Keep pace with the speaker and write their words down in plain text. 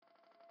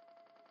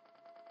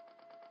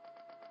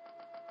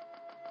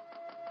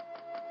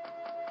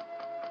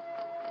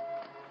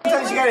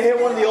you gotta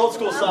hit one of the old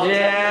school songs.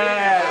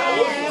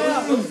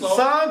 Yeah.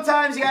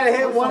 Sometimes you gotta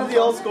hit one of the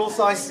old school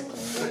songs.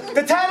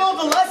 The title of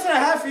the lesson I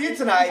have for you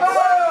tonight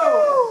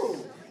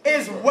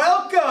is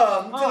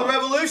Welcome to the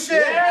Revolution.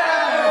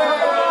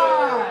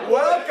 Yeah.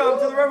 Welcome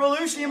to the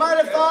Revolution. You might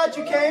have thought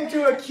you came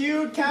to a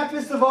cute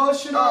campus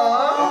devotional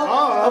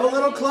of a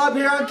little club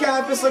here on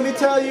campus. Let me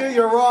tell you,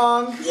 you're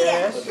wrong.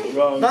 Yes.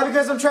 Wrong. Not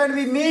because I'm trying to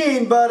be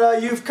mean,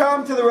 but you've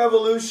come to the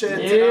revolution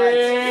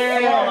tonight.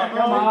 Yeah.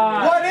 Come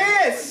on. What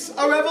is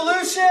a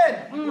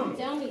revolution?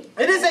 Tell me.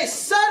 It is a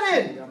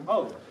sudden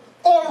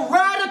or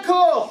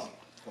radical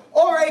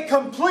or a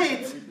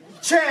complete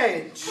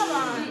change. Come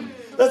on.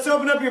 Let's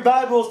open up your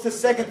Bibles to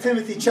 2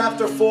 Timothy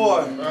chapter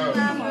 4. Welcome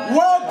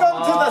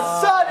to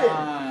the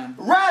sudden,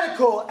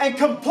 radical, and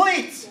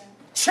complete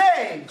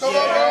change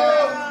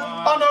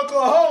on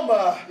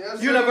Oklahoma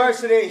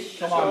University.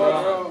 Come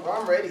on, bro.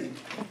 I'm ready.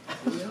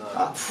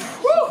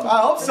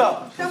 I hope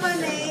so. Come on,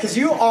 Nate. Because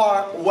you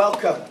are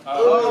welcome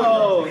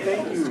Oh,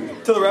 thank you.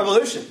 to the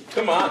revolution.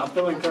 Come on. I'm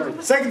feeling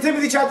encouraged. 2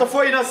 Timothy chapter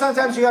 4, you know,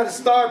 sometimes you got to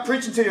start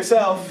preaching to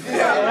yourself.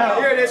 Yeah.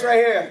 Here it is right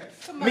here.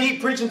 Me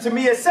preaching to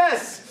me. It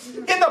says,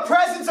 in the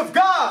presence of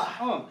God.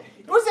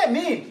 What does that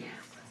mean?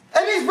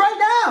 It means right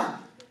now,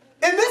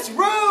 in this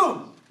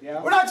room. Yeah.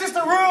 We're not just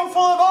a room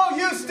full of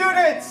OU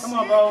students. Come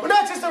on, bro. We're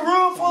not just a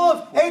room full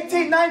of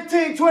 18,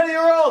 19,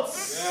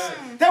 20-year-olds.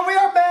 Yeah. That we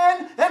are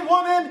men and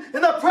women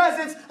in the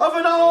presence of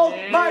an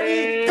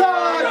almighty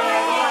God.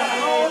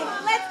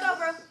 Let's go,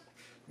 bro.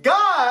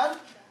 God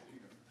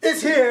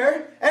is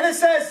here, and it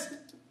says,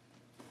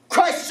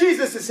 Christ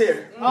Jesus is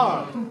here.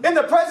 In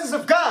the presence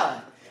of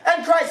God.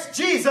 And Christ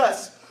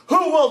Jesus,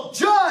 who will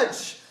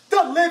judge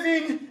the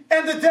living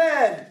and the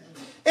dead.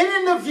 And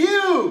in the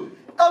view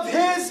of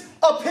his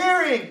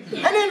appearing,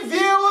 and in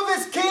view of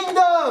his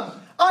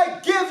kingdom, I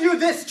give you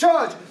this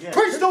charge.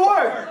 Preach the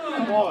word.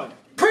 Come on.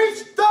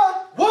 Preach the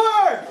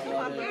word.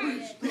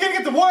 You're going to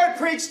get the word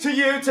preached to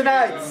you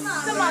tonight.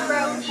 Come on,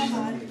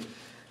 bro.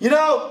 You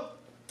know,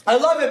 I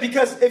love it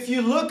because if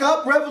you look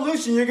up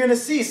revolution, you're going to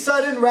see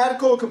sudden,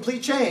 radical,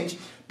 complete change.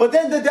 But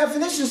then the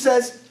definition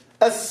says,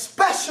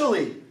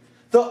 especially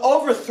the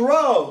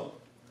overthrow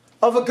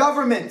of a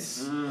government,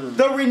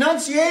 the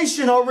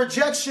renunciation or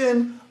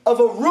rejection of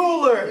a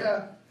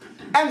ruler,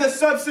 and the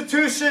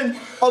substitution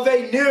of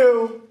a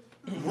new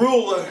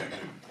ruler.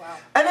 Wow.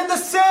 And in the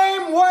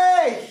same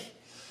way,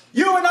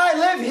 you and I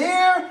live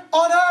here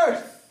on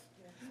earth.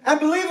 And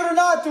believe it or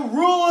not, the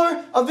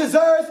ruler of this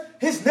earth,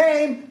 his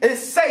name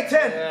is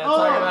Satan. Yeah,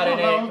 talk about it,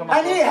 Nate. Come on.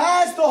 And he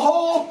has the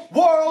whole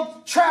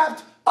world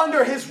trapped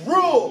under his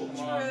rule.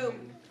 True.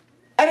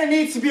 And it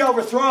needs to be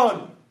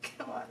overthrown.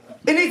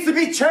 It needs to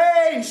be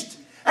changed.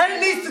 And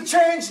it needs to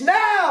change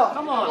now.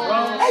 Come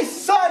on, bro. A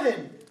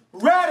sudden,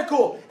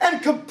 radical,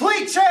 and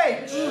complete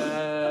change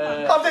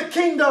of the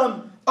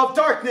kingdom of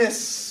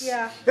darkness.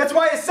 Yeah. That's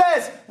why it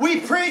says, we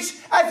preach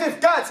as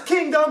if God's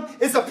kingdom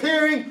is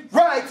appearing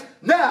right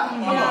now.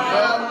 Come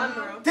on,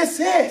 bro. This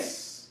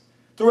is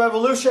the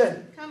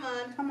revolution. Come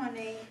on. Come on,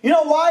 Nate. You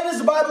know, why does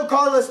the Bible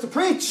call us to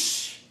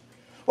preach?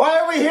 Why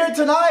are we here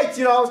tonight?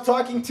 You know, I was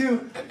talking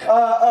to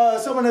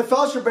someone at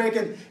fellowship break,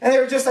 and they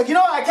were just like, you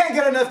know, I can't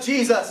get enough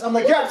Jesus. I'm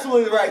like, you're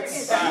absolutely right.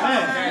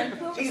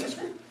 Jesus.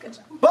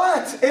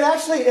 But it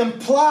actually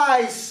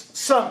implies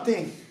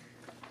something.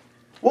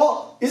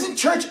 Well, isn't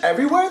church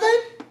everywhere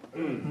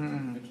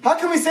then? How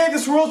can we say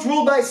this world's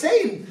ruled by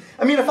Satan?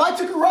 I mean, if I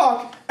took a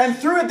rock and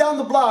threw it down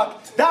the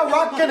block, that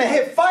rock's going to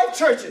hit 5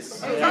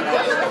 churches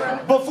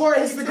before it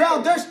hits the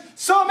ground. There's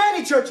so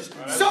many churches,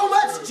 so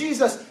much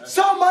Jesus,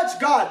 so much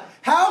God.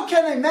 How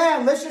can a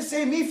man, let's just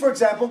say me for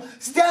example,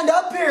 stand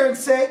up here and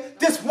say,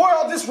 this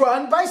world is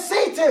run by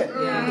Satan?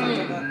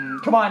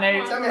 Come on,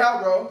 Nate. Tell me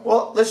how, bro.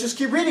 Well, let's just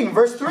keep reading.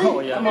 Verse 3. Oh,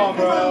 yeah. Come on,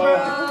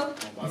 bro.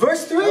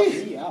 Verse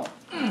 3.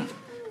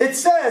 It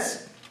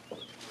says,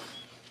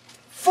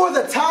 for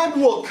the time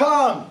will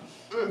come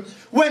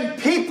when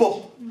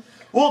people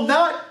will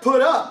not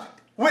put up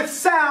with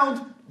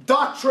sound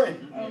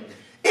doctrine.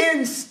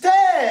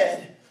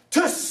 Instead,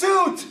 to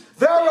suit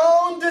their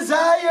own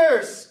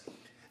desires,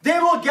 they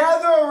will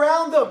gather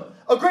around them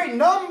a great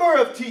number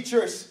of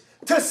teachers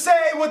to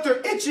say what their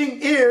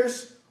itching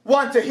ears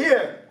want to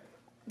hear.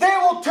 They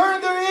will turn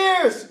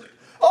their ears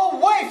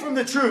away from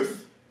the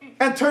truth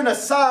and turn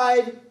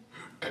aside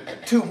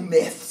to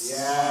myths.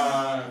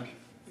 Yeah.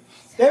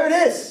 There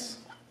it is.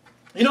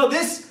 You know,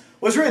 this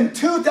was written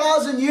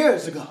 2,000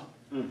 years ago.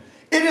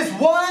 It is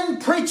one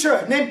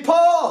preacher named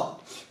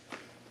Paul.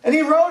 And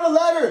he wrote a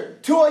letter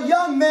to a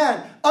young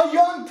man, a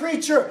young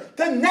preacher,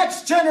 the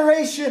next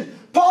generation.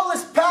 Paul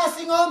is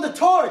passing on the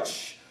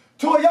torch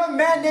to a young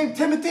man named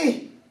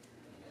Timothy.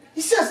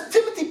 He says,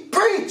 Timothy,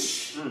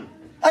 preach.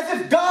 As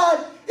if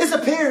God is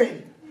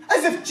appearing.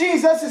 As if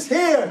Jesus is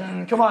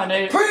here. Come on,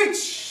 Nate.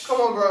 Preach. Come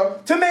on, bro.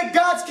 To make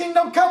God's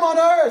kingdom come on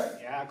earth.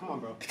 Yeah, come on,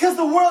 bro. Because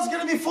the world's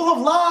going to be full of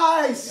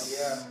lies.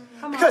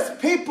 Yeah. Because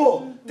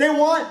people, they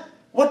want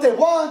what they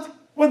want,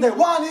 when they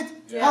want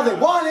it, how they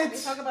want it.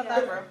 Talk about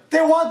that, bro.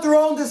 They want their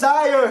own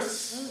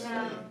desires.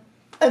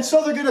 And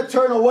so they're going to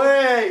turn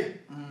away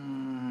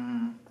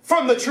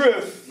from the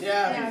truth.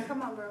 Yeah,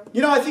 come on, bro.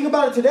 You know, I think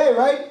about it today,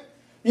 right?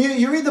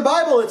 You read the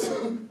Bible, it's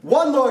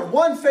one Lord,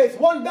 one faith,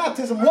 one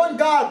baptism, one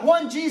God,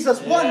 one Jesus,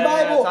 one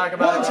Bible,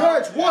 one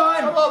church,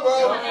 one. Come on,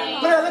 bro.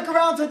 But I look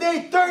around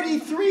today,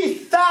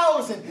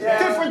 33,000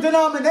 different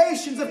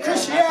denominations of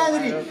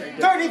Christianity,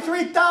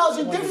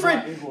 33,000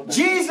 different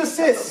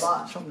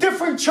Jesuses,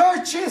 different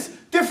churches,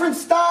 different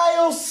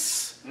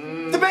styles.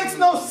 It makes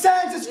no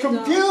sense. It's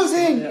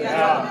confusing.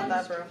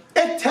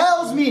 It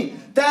tells me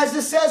that, as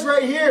it says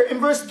right here in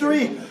verse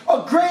 3,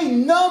 a great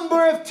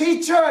number of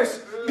teachers,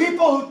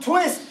 people who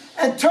twist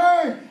and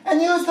turn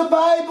and use the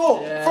Bible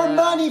for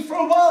money,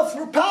 for wealth,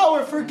 for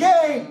power, for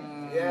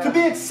gain, to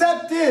be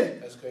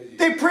accepted.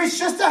 They preach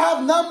just to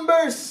have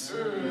numbers,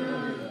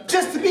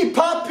 just to be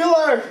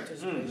popular,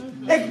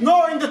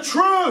 ignoring the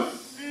truth.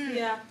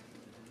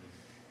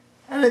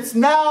 And it's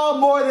now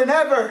more than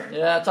ever.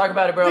 Yeah, talk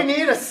about it, bro. We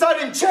need a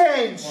sudden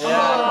change. Yeah,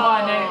 come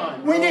on,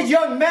 Nate. We need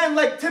young men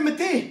like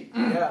Timothy.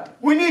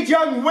 We need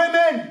young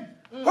women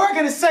who are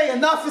going to say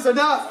enough is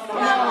enough.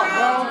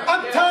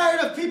 I'm tired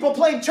of people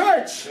playing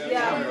church.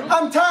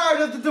 I'm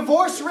tired of the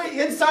divorce rate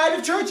inside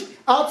of church,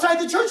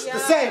 outside the church, the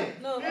same.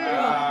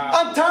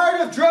 I'm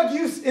tired of drug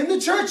use in the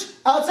church,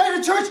 outside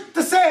the church,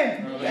 the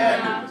same.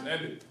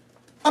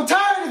 I'm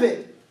tired of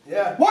it.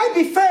 Why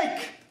be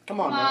fake? Come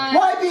on, man.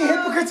 Why be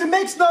hypocrites? It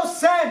makes no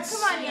sense.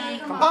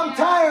 I'm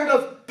tired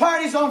of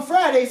parties on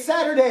Friday,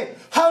 Saturday,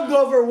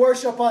 hungover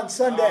worship on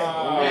Sunday.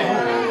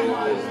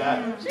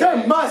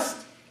 There must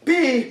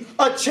be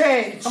a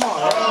change. Come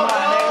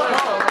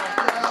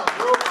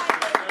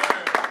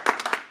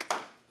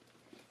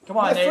on,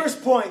 My Nate.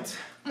 first point,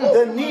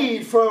 the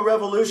need for a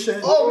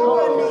revolution.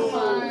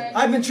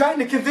 I've been trying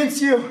to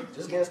convince you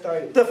Just get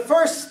started. the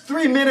first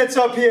 3 minutes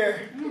up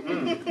here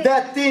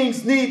that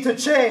things need to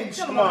change.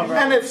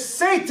 And if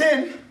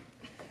Satan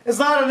is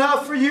not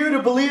enough for you to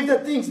believe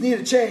that things need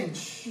to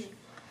change,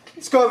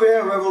 let's go over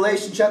here,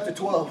 Revelation chapter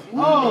 12.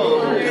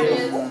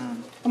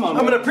 Come on,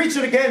 I'm going to preach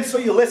it again so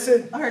you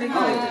listen.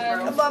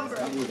 Come on, bro.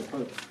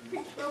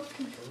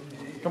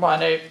 Come on,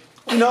 Nate.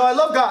 You know, I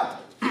love God.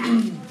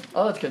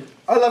 Oh, that's good.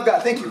 I love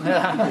God. Thank you.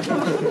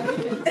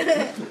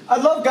 I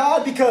love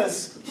God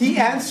because He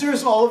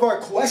answers all of our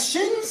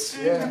questions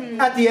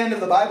at the end of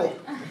the Bible.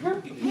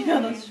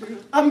 That's true.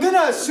 I'm going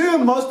to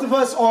assume most of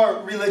us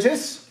are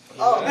religious.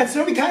 And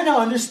so we kind of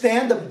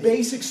understand the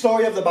basic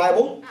story of the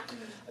Bible.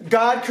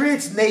 God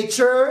creates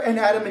nature and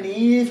Adam and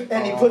Eve,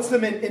 and He puts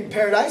them in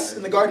paradise,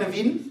 in the Garden of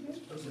Eden.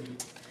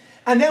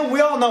 And then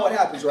we all know what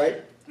happens,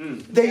 right?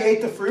 They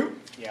ate the fruit.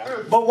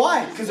 But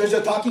why? Because there's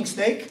a talking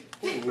snake.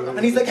 And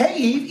He's like, hey,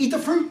 Eve, eat the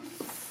fruit.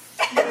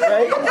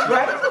 Right?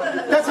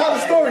 That's how the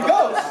story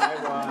goes.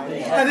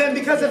 And then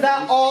because of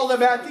that, all the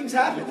bad things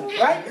happen.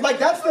 Right? Like,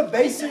 that's the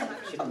basic.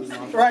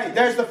 Right,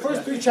 there's the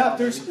first 3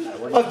 chapters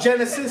of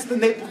Genesis, the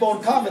Nate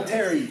Pavon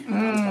commentary.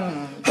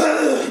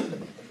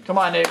 Come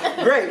on, Nate.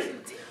 Great.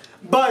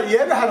 But you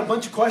ever had a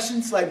bunch of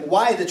questions like,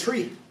 why the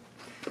tree?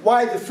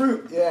 Why the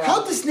fruit? How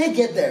did the snake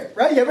get there?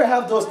 Right? You ever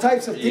have those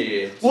types of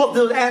things? Well,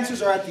 the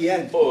answers are at the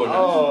end.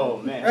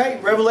 Oh, man.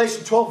 Right?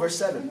 Revelation 12, verse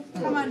 7.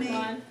 Come on,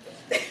 Nate.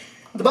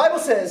 The Bible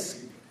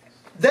says,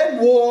 then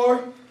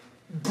war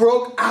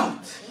broke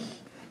out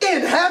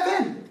in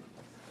heaven.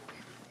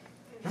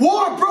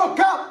 War broke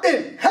out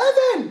in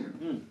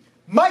heaven.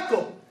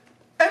 Michael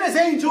and his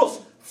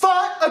angels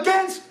fought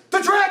against the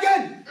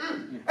dragon.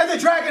 And the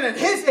dragon and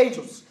his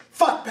angels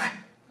fought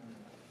back.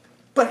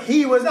 But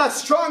he was not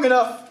strong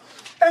enough,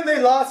 and they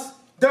lost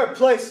their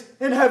place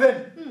in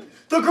heaven.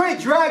 The great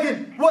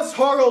dragon was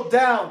hurled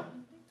down.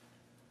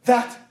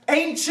 That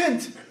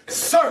ancient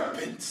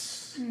serpent,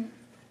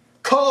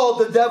 called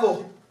the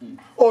devil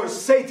or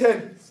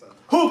Satan,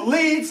 who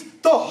leads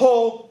the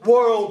whole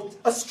world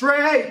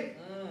astray.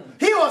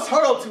 He was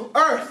hurled to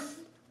earth,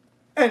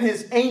 and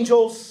his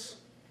angels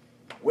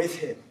with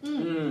him.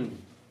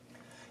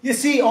 You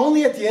see,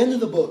 only at the end of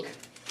the book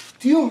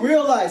do you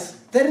realize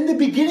that in the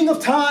beginning of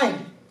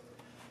time,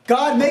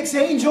 God makes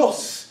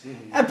angels.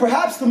 And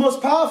perhaps the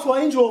most powerful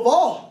angel of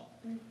all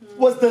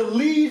was the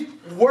lead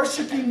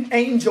worshiping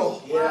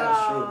angel.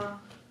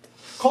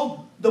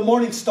 Called the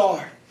morning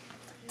star.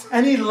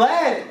 And he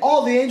led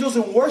all the angels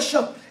in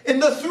worship in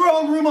the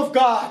throne room of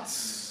God.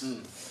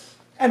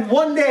 And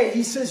one day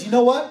he says, you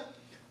know what?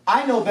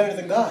 I know better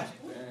than God.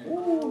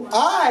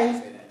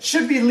 I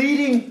should be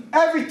leading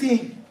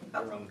everything.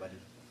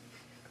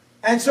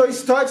 And so he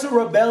starts a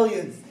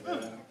rebellion.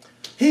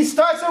 He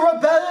starts a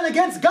rebellion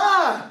against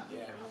God.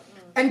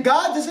 And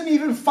God doesn't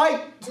even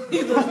fight.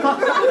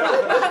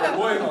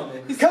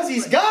 Because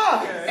He's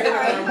God.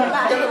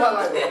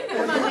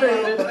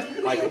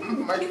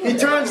 He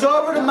turns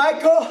over to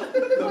Michael.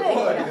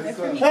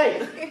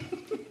 Hey,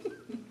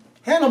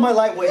 handle my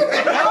lightweight.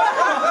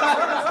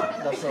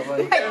 That's so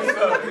funny.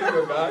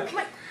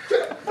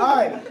 All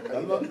right.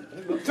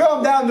 Throw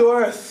him down to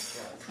earth.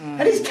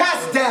 And he's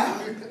cast down.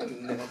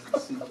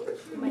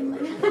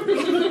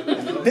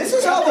 This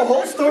is how the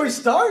whole story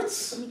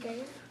starts.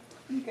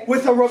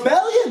 With a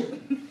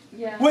rebellion.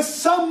 with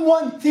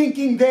someone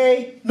thinking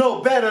they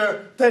know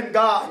better than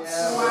God.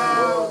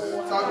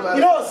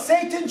 You know,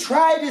 Satan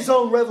tried his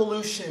own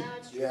revolution.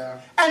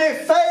 And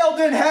it failed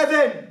in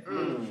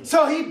heaven.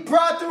 So he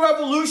brought the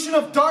revolution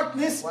of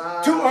darkness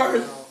to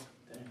earth.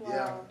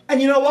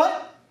 And you know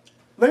what?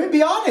 Let me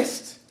be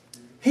honest.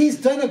 He's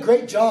done a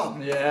great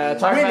job. Yeah,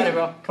 talk about it,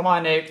 bro. Come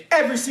on, Nate.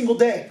 Every single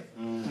day.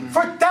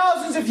 For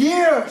thousands of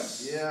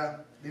years.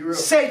 Be real.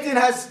 Satan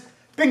has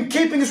been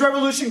keeping his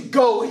revolution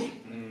going.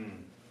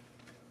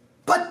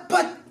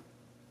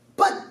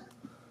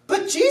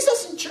 But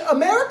Jesus in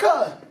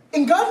America,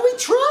 in God we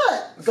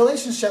trust.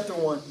 Galatians chapter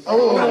 1.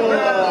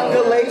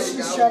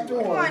 Galatians chapter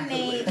 1. Come on,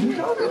 Nate.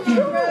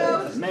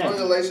 Man,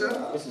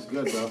 Galatia. this is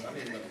good, bro.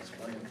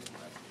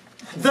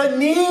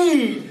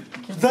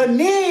 The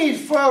need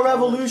for a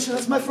revolution.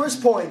 That's my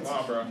first point.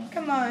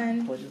 Come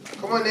on.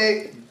 Come on,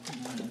 Nate.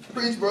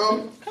 Preach,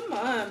 bro. Come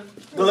on.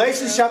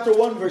 Galatians chapter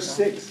 1 verse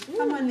 6.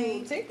 Come on,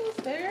 Nate. Take us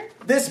there.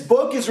 This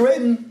book is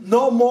written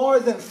no more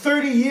than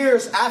 30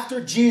 years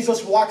after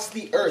Jesus walks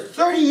the earth.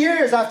 30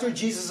 years after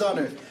Jesus is on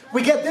earth.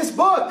 We get this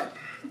book.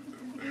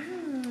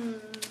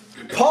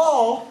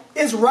 Paul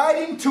is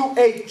writing to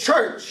a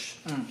church.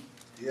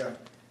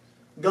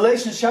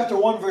 Galatians chapter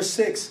 1 verse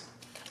 6.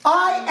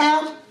 I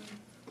am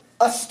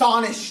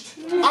astonished.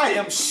 I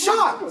am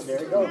shocked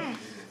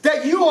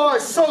that you are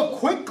so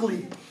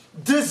quickly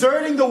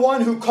deserting the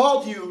one who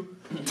called you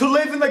to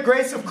live in the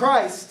grace of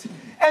Christ,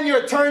 and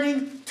you're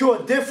turning to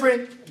a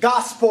different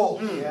gospel.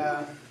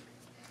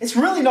 It's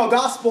really no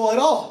gospel at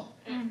all.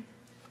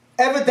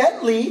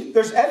 Evidently,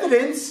 there's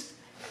evidence.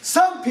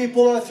 Some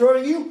people are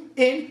throwing you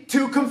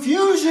into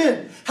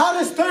confusion. How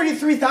does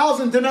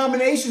 33,000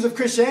 denominations of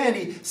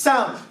Christianity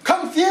sound?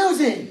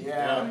 Confusing.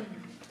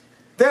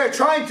 They're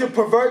trying to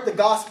pervert the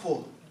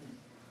gospel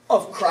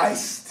of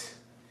Christ.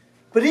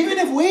 But even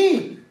if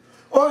we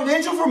or an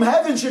angel from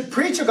heaven should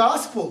preach a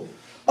gospel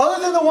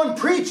other than the one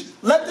preached,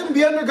 let them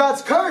be under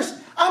God's curse.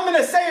 I'm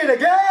going to say it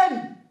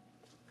again.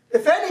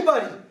 If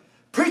anybody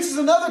preaches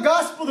another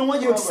gospel than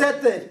what you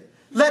accepted,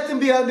 let them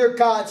be under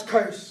God's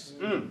curse.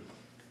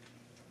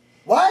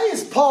 Why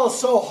is Paul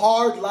so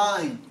hard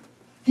line?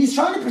 He's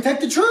trying to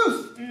protect the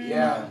truth.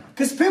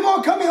 Because people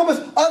are coming up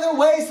with other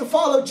ways to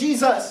follow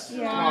Jesus.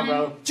 Come on,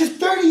 bro. Just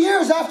 30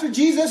 years after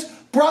Jesus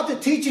brought the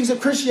teachings of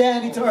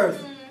Christianity to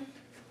earth.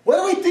 What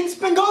do we think's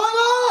been going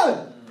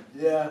on?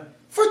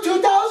 For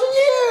 2,000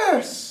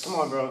 years. Come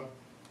on, bro.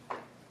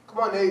 Come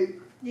on, Nate.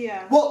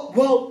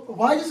 Well,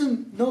 why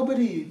doesn't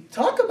nobody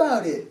talk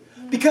about it?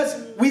 Because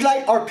we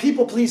like our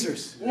people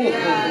pleasers.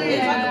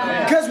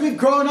 Because we've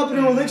grown up in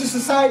a religious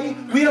society,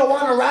 we don't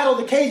want to rattle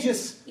the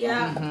cages.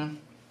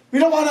 We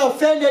don't want to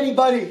offend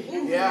anybody.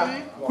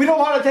 We don't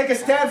want to take a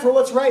stand for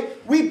what's right.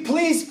 We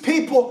please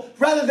people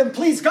rather than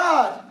please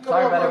God.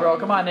 Talk about it, bro.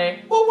 Come on,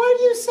 Nate. Well, why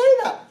do you say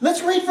that?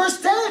 Let's read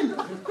verse 10.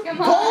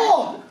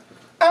 Paul,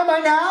 am I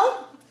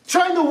now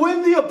trying to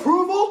win the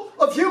approval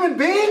of human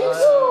beings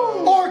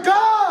or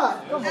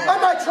God? Am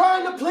I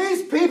trying to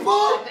please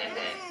people?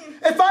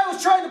 If I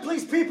was trying to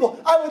please people,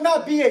 I would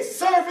not be a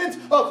servant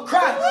of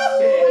Christ.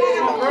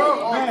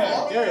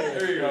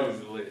 There you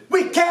go.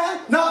 We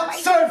cannot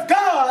serve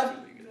God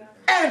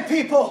and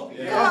people.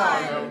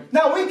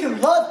 Now we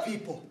can love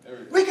people.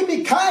 We can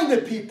be kind to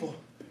people.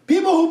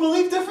 People who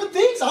believe different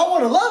things, I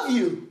want to love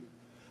you.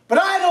 But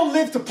I don't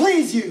live to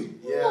please you.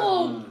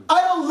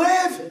 I don't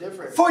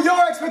live for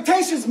your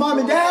expectations, Mom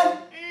and Dad.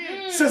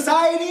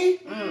 Society.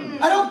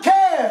 I don't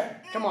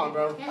care. Come on,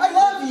 bro. I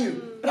love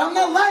you, but I'm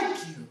not like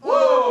you.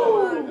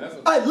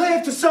 I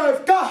live to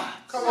serve God.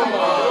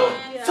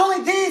 It's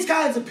only these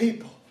kinds of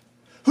people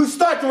who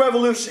start the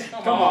revolution.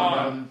 Come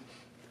on.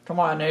 Come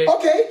on, Nate.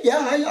 Okay,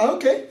 I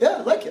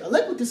like it. I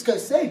like what this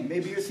guy's saying.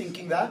 Maybe you're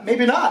thinking that.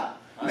 Maybe not.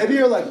 Maybe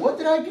you're like, what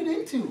did I get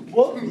into?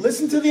 Well,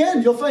 listen to the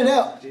end. You'll find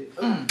out.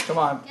 Come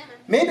on.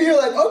 Maybe you're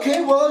like,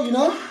 okay, well, you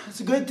know, it's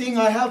a good thing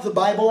I have the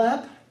Bible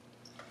app.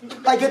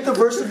 I get the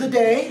verse of the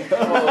day.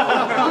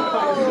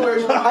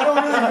 I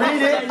don't really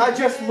read it. I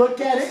just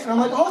look at it and I'm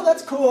like, oh,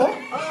 that's cool.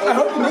 I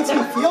hope it makes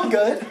me feel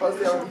good.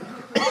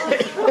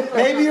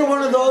 Maybe you're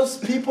one of those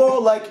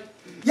people like,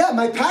 yeah,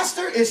 my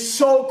pastor is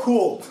so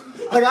cool.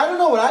 Like, I don't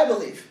know what I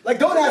believe. Like,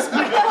 don't ask me.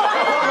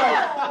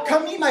 Like,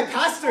 come meet my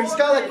pastor. He's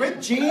got, like, ripped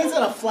jeans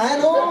and a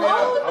flannel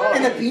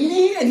and a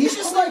beanie. And he's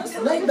just, like,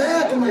 laid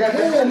back. I'm like,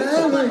 hey,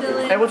 man.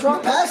 Like, Hey, what's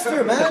wrong?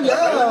 pastor, man,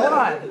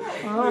 yeah.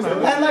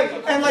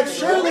 And like,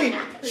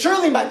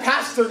 surely my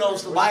pastor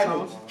knows the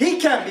Bible. He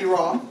can't be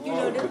wrong.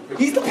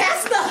 He's the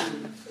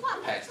pastor.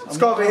 Let's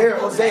go over here.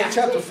 Hosea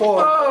chapter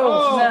 4.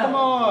 Oh, snap. Come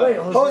on. Wait,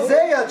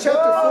 Hosea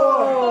chapter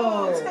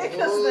 4. Take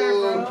us there,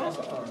 bro.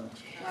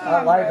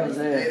 I like Hey,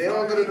 Hosea. they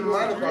don't go to the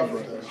minor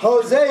prophet.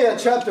 Hosea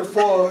chapter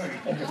 4.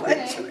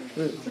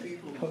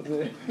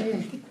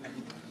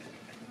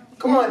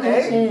 Come on,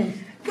 Nate.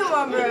 Come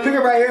on, bro. Pick it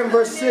right here in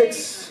verse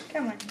 6.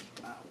 Come on.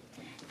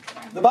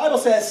 The Bible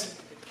says,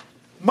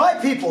 my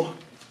people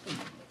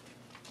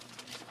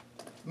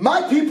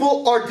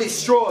are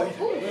destroyed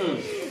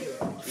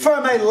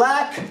from a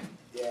lack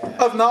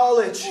of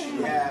knowledge.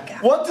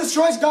 What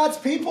destroys God's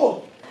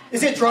people?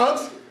 Is it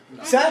drugs?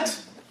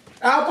 Sex?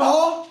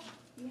 Alcohol?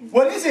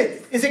 What is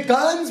it? Is it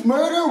guns,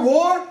 murder,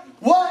 war?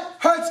 What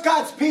hurts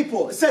God's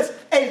people? It says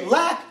a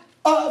lack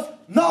of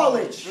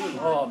knowledge.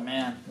 Oh,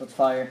 man. That's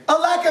fire. A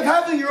lack of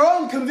having your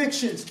own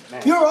convictions,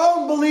 your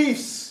own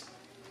beliefs,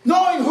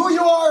 knowing who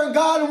you are in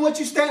God and what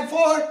you stand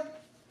for.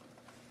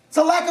 It's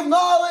a lack of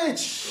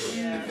knowledge.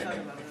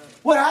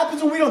 What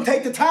happens when we don't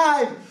take the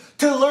time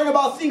to learn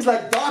about things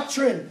like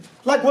doctrine,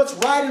 like what's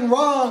right and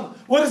wrong?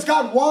 What does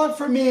God want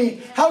from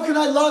me? How can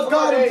I love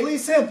God and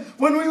please Him?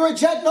 When we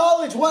reject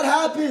knowledge, what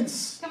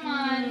happens? Come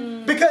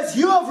on. Because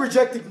you have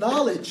rejected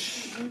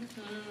knowledge,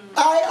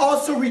 I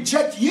also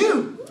reject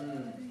you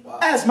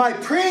as my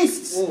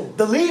priests,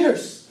 the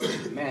leaders.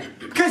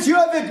 Because you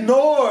have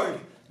ignored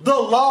the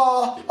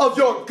law of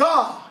your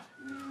God,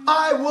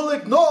 I will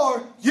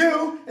ignore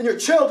you and your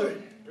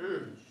children.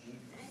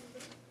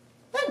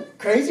 Isn't that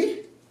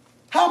crazy?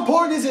 How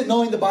important is it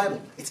knowing the Bible?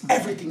 It's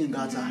everything in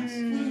God's eyes.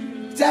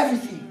 It's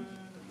everything.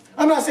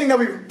 I'm not saying that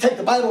we take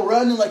the Bible,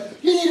 run and like,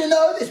 you need to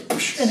know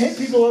this, and hit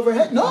people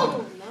overhead.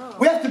 No.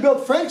 We have to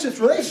build friendships,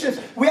 relationships.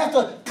 We have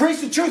to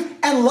preach the truth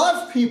and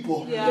love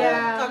people.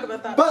 Yeah. Talk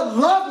about that. But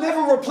love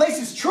never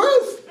replaces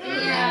truth.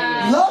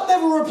 Yeah. Love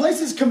never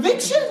replaces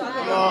conviction.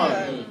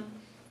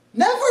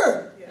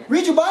 Never.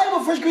 Read your Bible,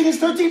 1 Corinthians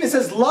 13. It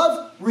says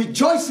love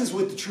rejoices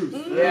with the truth.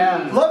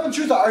 Yeah. Love and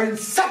truth are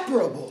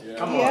inseparable.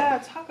 Yeah,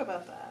 talk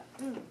about that.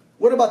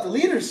 What about the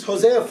leaders?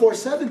 Hosea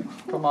 4:7.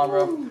 Come on,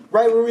 bro.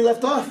 Right where we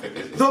left off.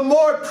 The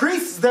more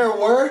priests there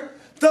were,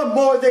 the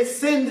more they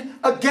sinned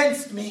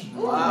against me.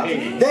 Wow.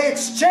 They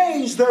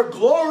exchanged their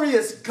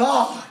glorious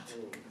God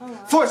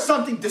for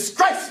something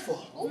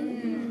disgraceful.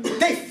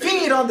 They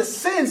feed on the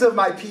sins of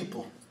my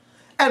people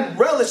and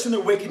relish in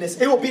their wickedness.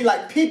 It will be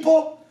like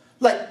people,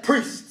 like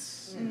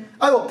priests.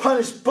 I will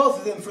punish both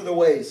of them for their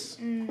ways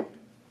and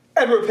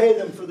repay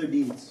them for their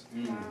deeds.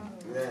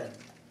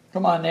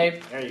 Come on,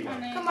 Nate. There you go.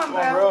 Come on,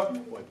 bro.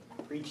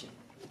 What? Preaching.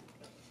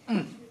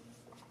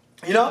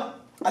 You know,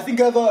 I think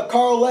of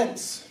Carl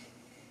Lentz.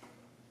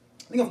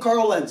 Think of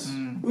Carl Lentz.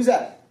 Who's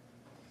that?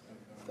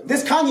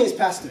 This Kanye's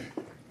pastor.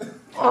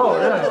 Oh,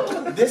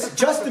 yeah. This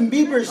Justin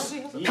Bieber's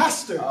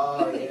pastor.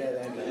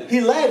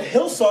 He led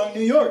Hillsong,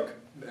 New York.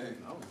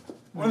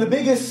 One of the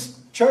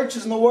biggest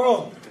churches in the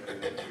world.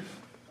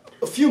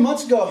 A few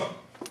months ago,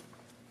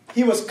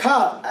 he was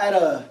caught at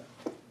a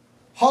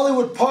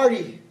Hollywood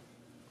party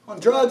on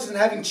drugs and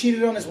having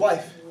cheated on his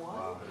wife.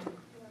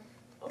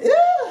 Yeah.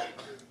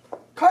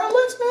 Carl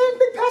Lentz, man,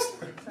 big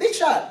pastor. Big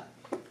shot.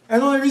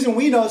 And the only reason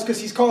we know is because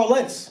he's Carl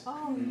Lentz.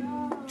 Oh,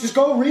 no. Just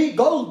go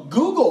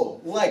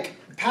Google, like,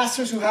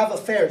 pastors who have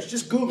affairs.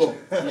 Just Google.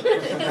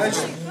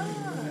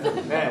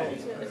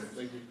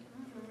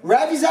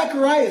 Ravi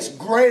Zacharias,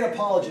 great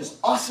apologist,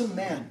 awesome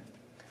man.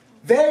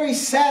 Very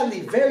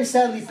sadly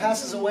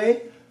passes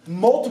away.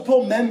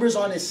 Multiple members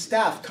on his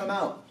staff come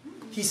out.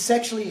 He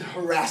sexually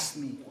harassed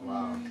me.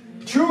 Wow.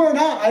 True or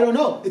not, I don't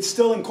know. It's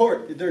still in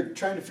court. They're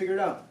trying to figure it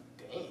out.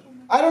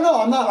 I don't know.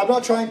 I'm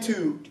not trying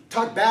to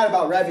talk bad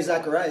about Ravi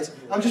Zacharias.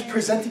 I'm just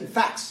presenting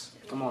facts.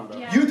 Come on, bro.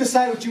 Yeah. You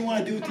decide what you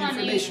want to do with the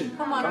information.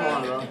 Come on,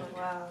 bro.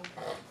 Wow.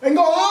 And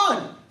go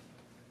on.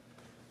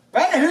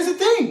 Right? And here's the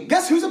thing.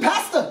 Guess who's a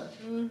pastor?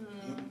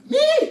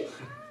 Me.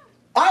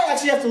 I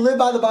actually have to live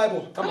by the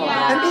Bible. Come on.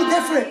 Yeah. And be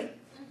different.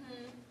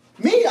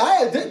 Me,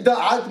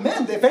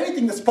 man, if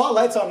anything, the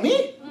spotlight's on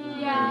me.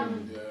 Yeah.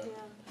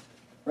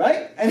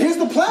 Right? And here's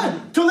the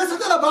plan. To listen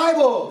to the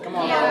Bible. Come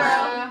on,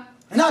 Yeah.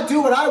 And not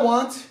do what I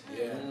want.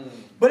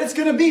 But it's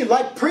going to be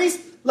like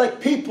priests, like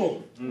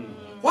people.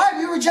 Why?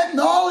 We reject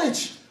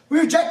knowledge. We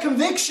reject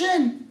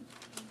conviction.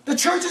 The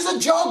church is a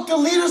joke. The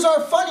leaders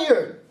are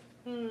funnier.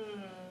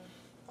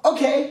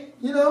 Okay,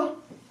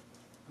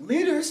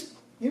 leaders,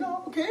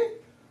 okay.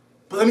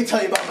 But let me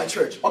tell you about my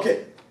church.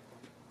 Okay,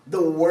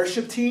 the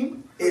worship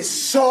team is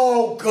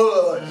so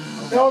good.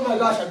 Oh my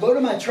gosh, I go to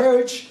my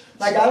church.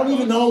 Like, I don't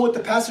even know what the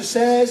pastor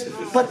says,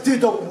 but dude,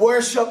 the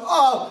worship,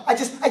 I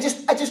just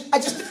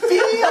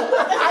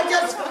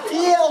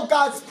feel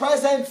God's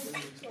presence.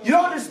 You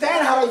don't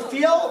understand how I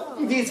feel?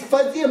 These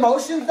fuzzy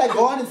emotions that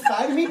go on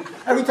inside of me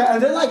every time.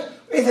 And then like,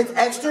 if it's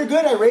extra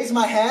good, I raise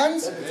my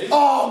hands.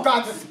 Oh,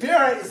 God's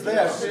Spirit is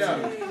there.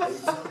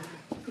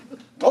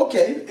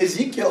 Okay,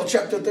 Ezekiel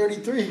chapter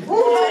 33.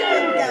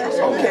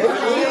 Okay,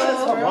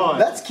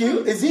 that's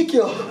cute.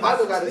 Ezekiel.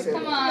 Bible got to say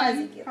Come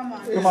on. Come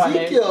on. Come on,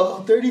 Nate.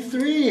 Ezekiel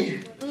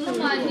 33.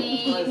 Come on,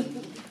 Nate.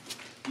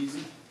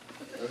 Easy.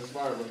 That's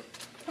fire, bro.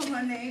 Come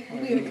on, Nate.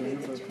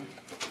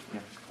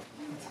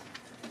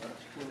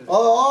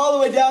 All the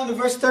way down to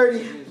verse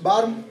 30,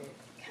 bottom.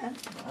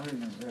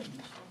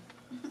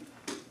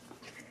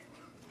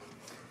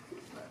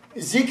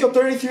 Ezekiel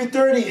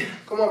 33:30.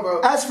 Come on,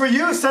 bro. As for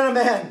you, son of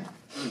man,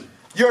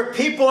 your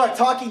people are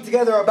talking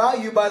together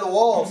about you by the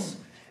walls.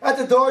 At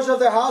the doors of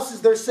their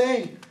houses, they're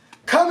saying,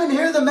 come and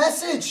hear the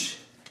message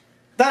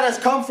that has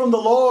come from the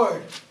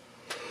Lord.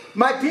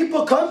 My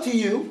people come to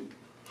you,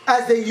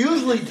 as they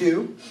usually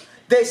do.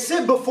 They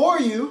sit before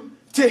you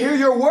to hear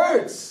your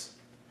words,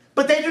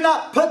 but they do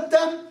not put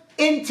them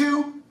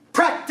into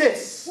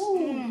practice.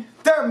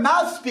 Their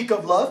mouths speak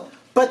of love,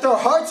 but their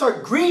hearts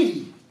are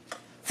greedy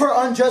for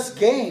unjust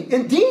gain.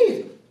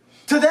 Indeed,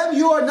 to them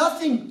you are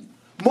nothing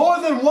more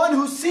than one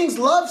who sings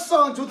love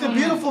songs with a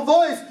beautiful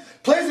voice,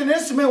 plays an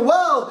instrument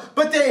well,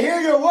 but they hear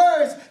your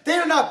words, they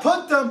do not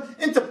put them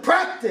into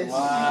practice.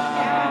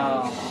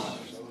 Wow.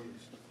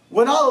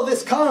 When all of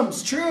this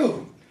comes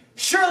true,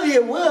 surely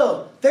it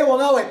will. They will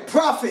know a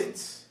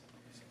prophet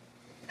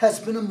has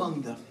been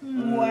among them.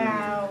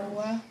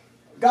 Wow.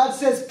 God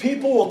says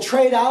people will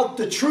trade out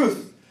the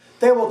truth.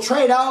 They will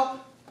trade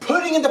out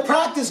putting into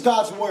practice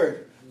God's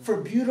word for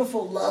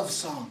beautiful love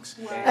songs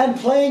and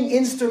playing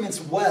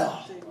instruments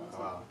well.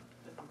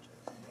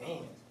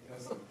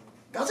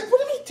 God's like,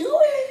 what are we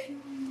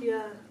doing?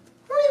 Yeah.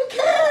 I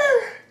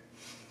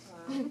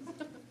don't even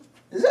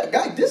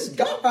care. This is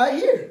God right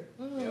here.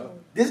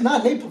 This is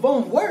not Nate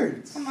Pavon's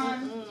words. Come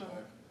on.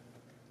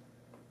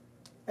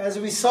 As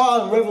we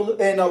saw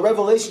in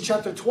Revelation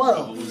chapter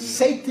 12,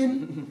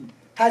 Satan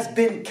has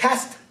been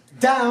cast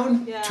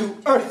down to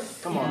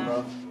earth. Come on,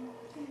 bro.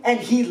 And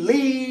he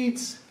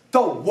leads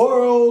the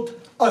world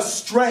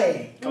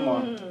astray. Come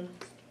on.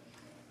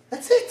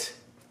 That's it.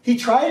 He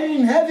tried it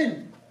in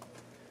heaven,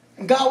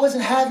 and God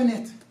wasn't having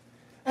it.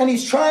 And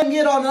he's trying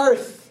it on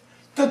earth.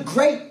 The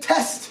great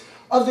test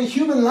of the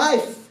human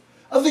life,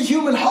 of the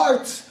human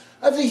heart,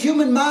 of the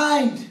human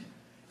mind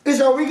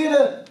is, are we going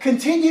to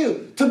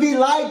continue to be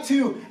lied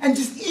to and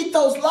just eat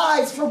those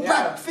lies for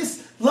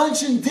breakfast,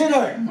 lunch, and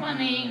dinner?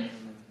 Money.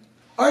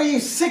 Are you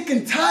sick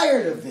and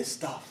tired of this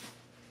stuff?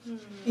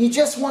 You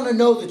just want to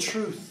know the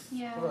truth.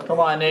 Yeah. Come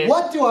on, Nate.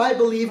 What do I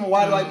believe and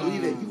why do I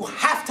believe it? You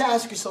have to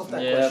ask yourself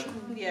that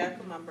question. Yeah,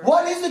 come on, bro.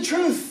 What is the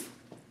truth?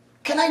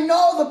 Can I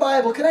know the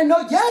Bible? Can I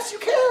know? Yes, you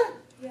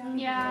can.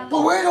 Yeah.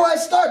 But where do I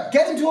start?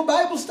 Get into a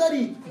Bible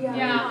study.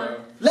 Yeah.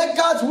 Let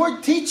God's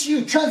word teach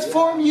you,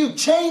 transform you,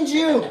 change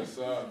you.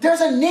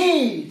 There's a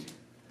need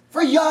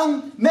for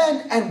young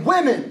men and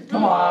women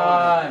Come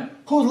on.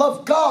 who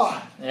love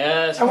God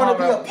Yes, and come want on,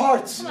 to be bro. a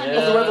part of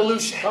the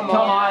revolution. Come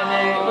on,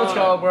 Nate. Let's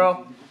go,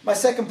 bro. My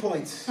second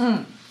point.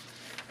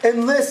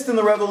 Enlist in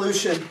the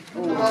revolution.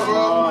 Come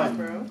on,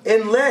 bro.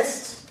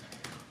 Enlist.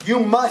 You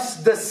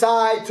must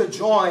decide to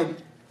join.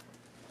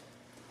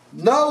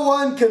 No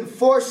one can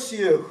force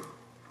you.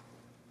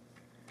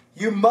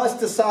 You must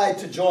decide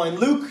to join.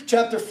 Luke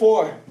chapter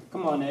 4.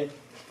 Come on, Nate.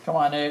 Come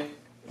on, Nate.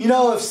 You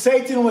know, if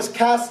Satan was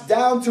cast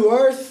down to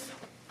earth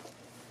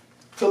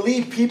to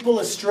lead people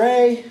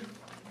astray,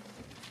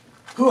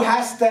 who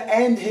has to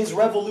end his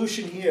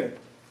revolution here?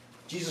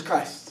 Jesus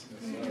Christ.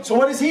 So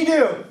what does he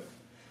do?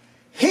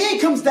 He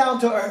comes down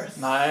to earth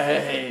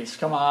Nice.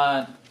 Come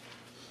on.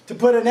 to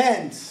put an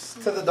end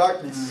to the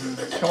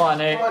darkness. Come on,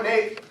 Nate. Come on,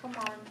 Nate.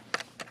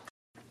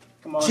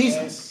 Come on,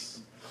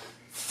 Jesus,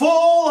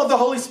 full of the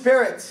Holy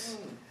Spirit,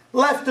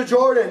 left the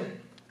Jordan.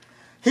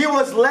 He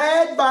was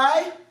led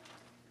by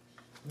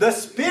the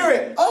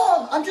Spirit.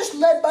 Oh, I'm just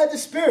led by the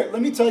Spirit.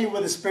 Let me tell you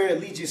where the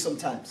Spirit leads you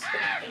sometimes.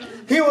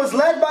 He was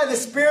led by the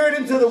Spirit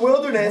into the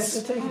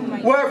wilderness,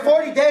 where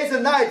 40 days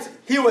and nights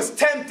he was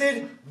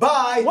tempted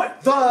by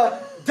the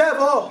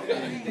devil.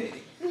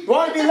 You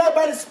want to be led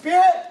by the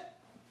Spirit?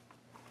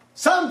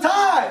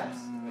 Sometimes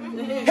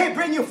he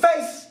bring you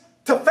face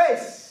to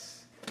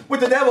face with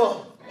the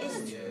devil.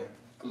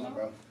 Come on,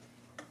 bro.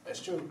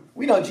 That's true.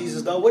 We know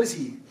Jesus, though. What is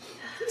he?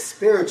 He's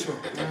spiritual.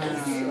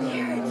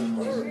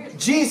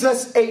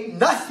 Jesus ate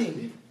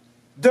nothing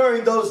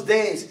during those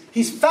days.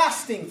 He's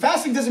fasting.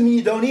 Fasting doesn't mean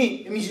you don't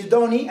eat. It means you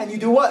don't eat and you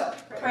do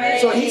what? Pray.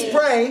 So he's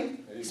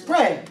praying. He's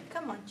praying.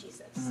 Come on,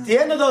 Jesus. At the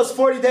end of those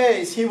 40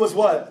 days, he was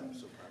what?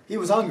 He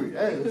was hungry.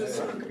 Hey,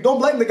 don't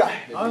blame the guy.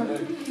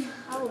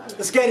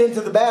 Let's get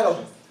into the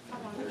battle.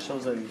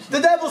 The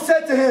devil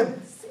said to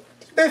him,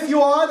 if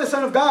you are the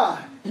Son of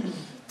God,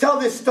 tell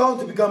this stone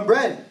to become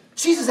bread.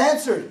 Jesus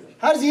answered.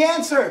 How does he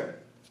answer?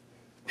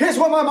 Here's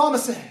what my mama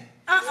said.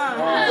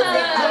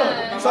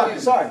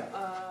 Sorry.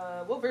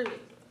 What version?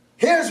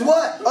 Here's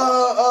what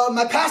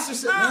my pastor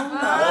said.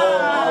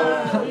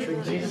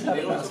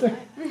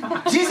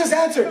 Jesus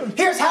answered.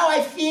 Here's how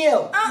I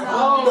feel.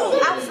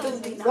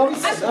 Absolutely not. Know what he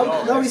said?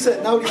 Know what he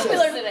said? Know what he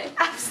said?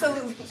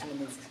 Absolutely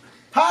not.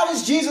 How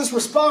does Jesus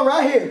respond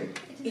right here?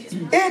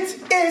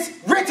 It is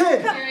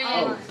written.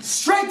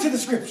 Straight to the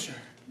scripture.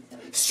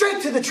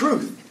 Straight to the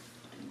truth.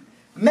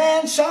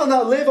 Man shall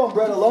not live on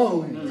bread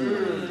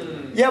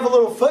alone. You have a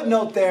little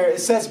footnote there. It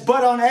says,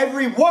 but on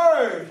every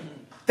word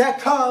that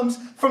comes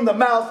from the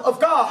mouth of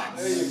God.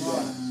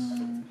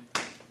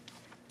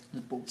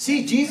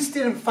 See, Jesus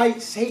didn't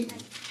fight Satan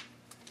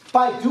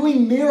by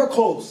doing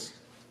miracles,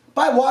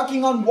 by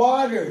walking on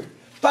water,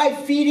 by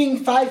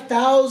feeding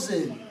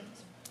 5,000.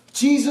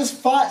 Jesus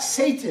fought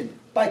Satan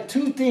by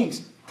two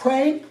things,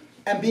 praying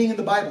and being in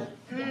the Bible.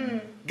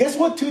 Guess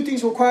what two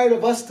things required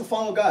of us to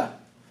follow God?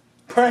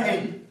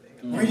 Praying,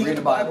 reading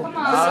the Bible. Come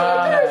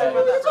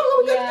That's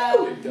all we Yeah.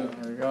 gotta do.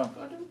 There we go.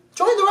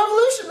 Join the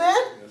revolution,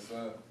 man. Yes,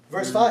 sir.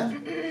 Verse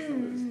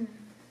 5.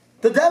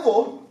 The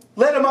devil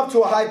led him up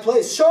to a high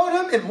place, showed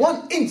him in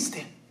one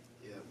instant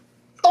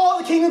all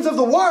the kingdoms of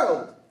the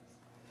world.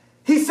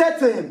 He said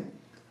to him,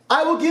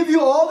 I will give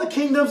you all the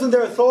kingdoms and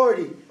their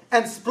authority,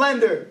 and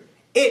splendor.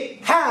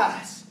 It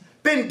has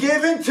been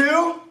given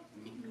to...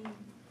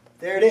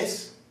 There it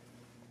is.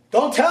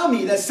 Don't tell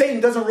me that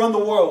Satan doesn't run the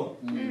world.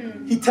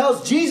 He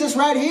tells Jesus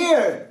right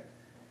here,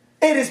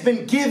 it has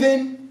been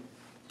given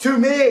to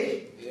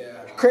me.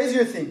 Yeah.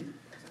 Crazier thing.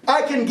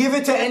 I can give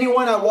it to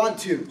anyone I want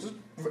to.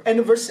 End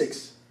of verse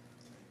 6.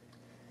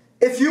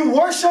 If you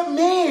worship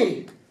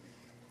me,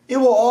 it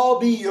will all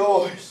be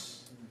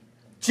yours.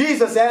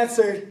 Jesus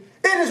answered,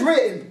 it is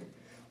written,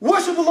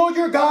 worship the Lord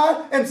your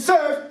God and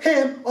serve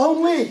him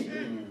only.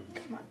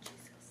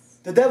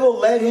 The devil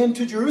led him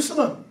to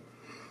Jerusalem,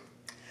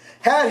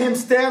 had him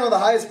stand on the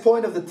highest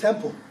point of the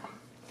temple.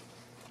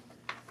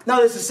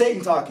 Now this is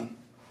Satan talking.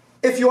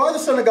 If you are the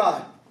Son of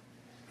God,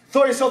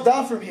 throw yourself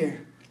down from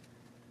here.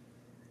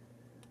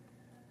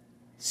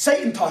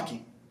 Satan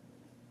talking.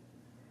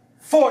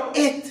 For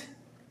it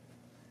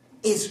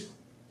is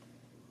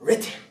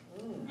written.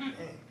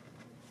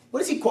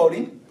 What is he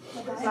quoting?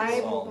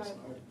 Bible.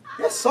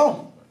 Yes,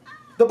 Psalm.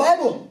 The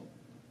Bible.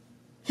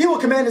 He will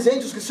command his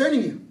angels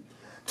concerning you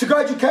to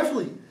guard you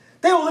carefully.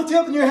 They will lift you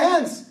up in your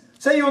hands,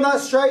 so you will not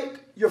strike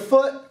your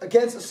foot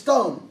against a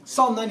stone.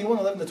 Psalm 91,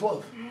 11 to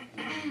 12.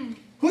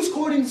 Who's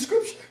quoting the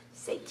scripture?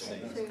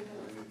 Satan.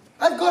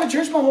 I've gone to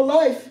church my whole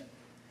life.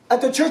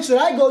 At the church that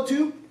I go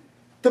to,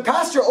 the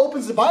pastor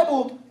opens the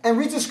Bible and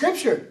reads the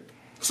scripture.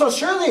 So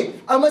surely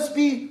I must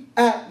be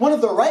at one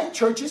of the right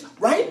churches,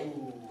 right?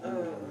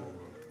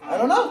 I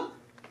don't know.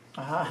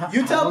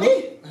 You tell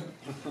me.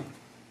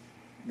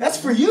 That's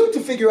for you to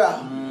figure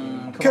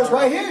out. Because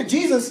right here,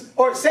 Jesus,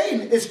 or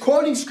Satan, is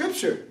quoting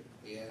scripture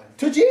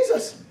to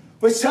Jesus.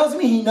 Which tells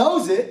me he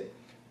knows it,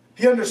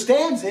 he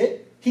understands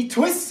it, he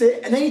twists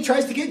it, and then he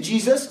tries to get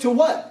Jesus to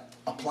what?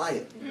 Apply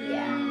it.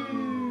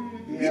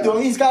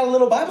 He's got a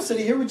little Bible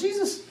study here with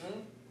Jesus.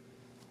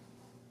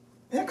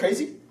 Isn't that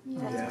crazy?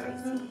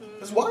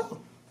 It's wild.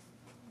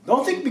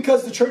 Don't think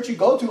because the church you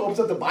go to opens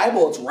up the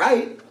Bible, it's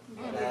right.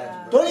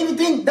 Don't even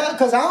think that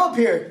because I'm up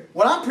here,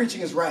 what I'm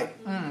preaching is right.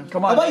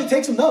 Come How on. about you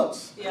take some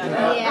notes?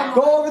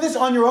 Go over this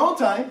on your own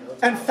time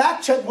and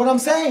fact check what I'm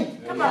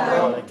saying.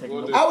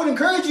 I would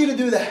encourage you to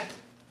do that.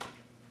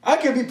 I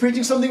could be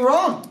preaching something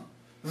wrong.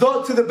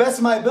 Though to the best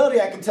of my ability,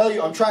 I can tell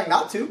you I'm trying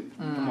not to.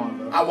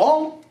 I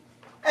won't.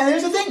 And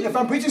here's the thing. If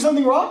I'm preaching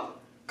something wrong,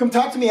 come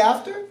talk to me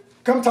after.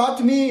 Come talk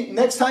to me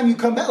next time you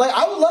come back. Like,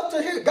 I would love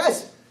to hear it.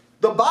 Guys,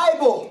 the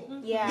Bible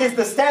is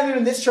the standard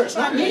in this church,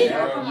 not me.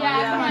 Yeah, come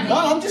on. No,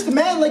 I'm just a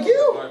man like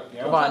you.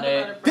 Come on,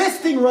 Nate. This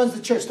thing runs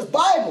the church, the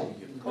Bible.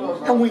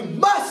 And we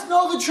must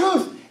know the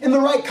truth in the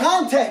right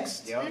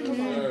context.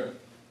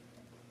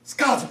 It's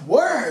God's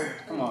word.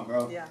 Come on,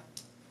 bro.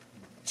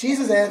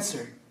 Jesus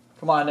answered,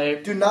 Come on,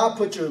 Nate. do not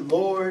put your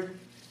Lord,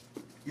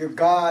 your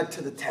God,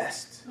 to the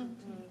test.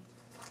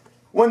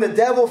 When the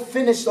devil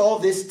finished all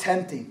this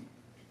tempting,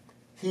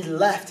 he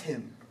left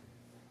him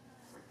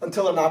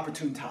until an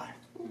opportune time.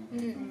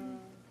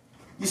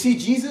 You see,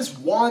 Jesus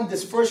won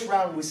this first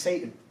round with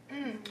Satan.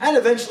 And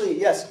eventually,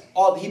 yes,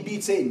 he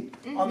beat Satan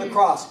on the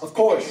cross, of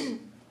course.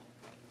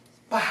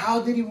 But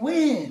how did he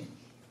win?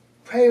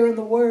 Prayer in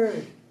the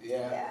Word.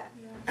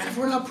 And if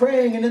we're not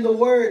praying and in the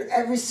Word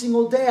every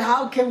single day,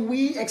 how can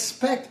we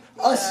expect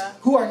us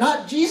who are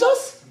not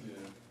Jesus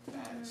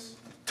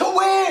to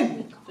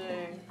win?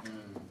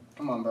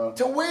 Come on, bro.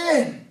 To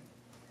win.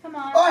 Come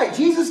on. All right,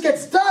 Jesus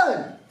gets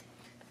done.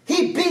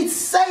 He beats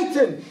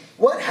Satan.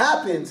 What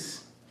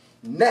happens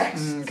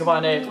next? Come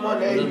on, Nate. Come on,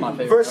 Nate. This is my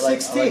favorite. Verse I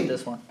like 16.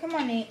 this one. Come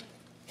on, Nate.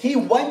 He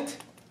went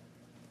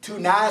to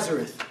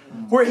Nazareth,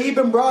 where he'd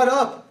been brought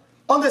up.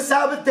 On the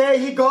Sabbath day,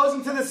 he goes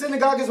into the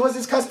synagogue, as was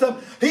his custom.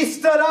 He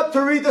stood up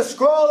to read the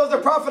scroll of the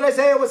prophet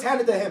Isaiah was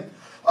handed to him.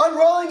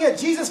 Unrolling it,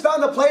 Jesus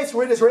found the place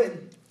where it is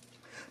written,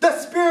 the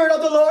Spirit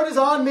of the Lord is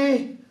on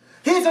me.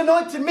 He's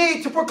anointed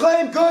me to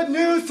proclaim good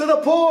news to the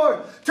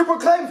poor, to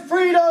proclaim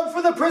freedom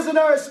for the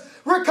prisoners,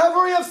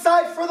 recovery of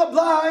sight for the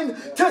blind,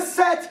 to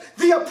set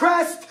the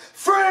oppressed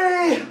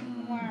free,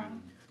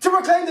 to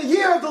proclaim the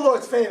year of the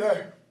Lord's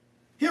favor.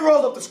 He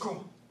rolled up the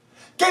scroll,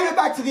 gave it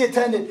back to the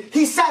attendant.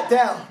 He sat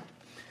down,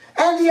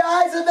 and the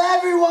eyes of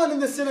everyone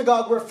in the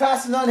synagogue were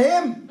fastened on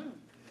him.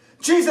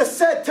 Jesus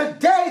said,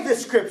 today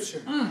this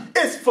scripture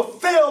is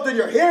fulfilled in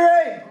your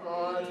hearing.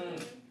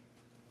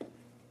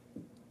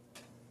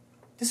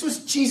 This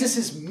was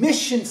Jesus'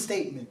 mission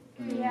statement.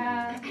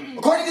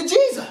 According to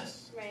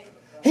Jesus.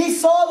 He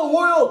saw the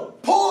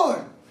world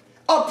poor,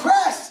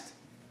 oppressed,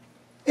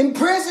 in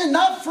prison,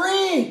 not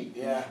free.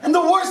 And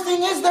the worst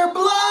thing is they're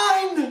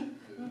blind.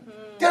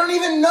 They don't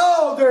even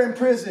know they're in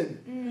prison.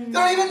 They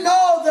don't even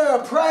know they're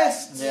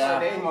oppressed. They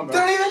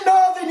don't even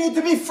know they need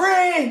to be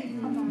free.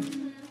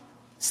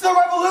 It's the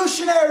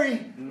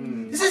revolutionary.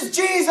 This is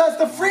Jesus,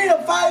 the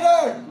freedom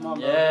fighter.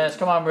 Yes,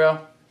 come on, bro.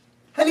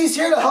 And he's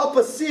here to help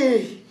us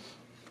see.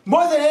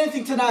 More than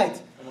anything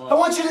tonight, I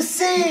want you to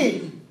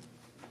see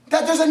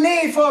that there's a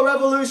need for a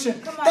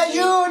revolution. That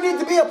you need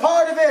to be a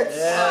part of it.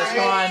 Yes,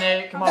 come on,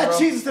 Nate. Come on, That bro.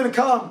 Jesus didn't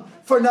come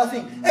for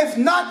nothing. If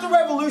not the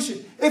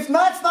revolution, if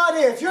that's not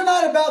it, if you're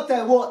not about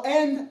that, we'll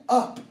end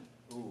up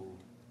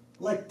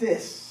like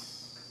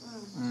this.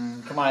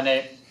 Come on,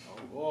 Nate.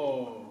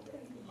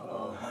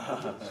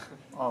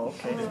 Oh,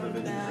 okay.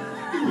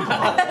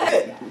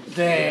 It.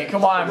 Dang,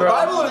 come on, The bro.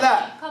 Bible or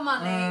that? Come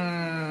on,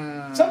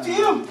 Nate. It's up to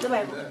you. The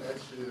Bible.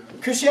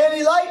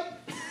 Christianity light?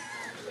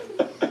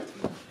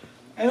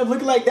 End up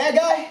looking like that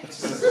guy?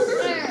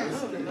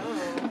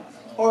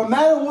 Or a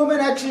man or woman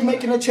actually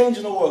making a change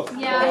in the world?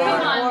 Yeah,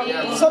 come on,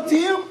 It's Nate. up to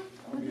you.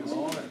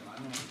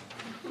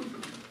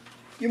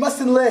 You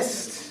must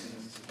enlist.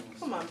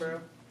 Come on, bro.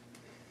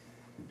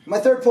 My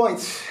third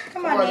point.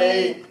 Come on,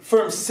 Nate.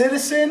 From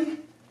citizen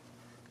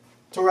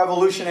to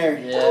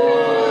revolutionary.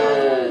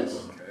 Yes.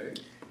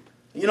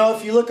 You know,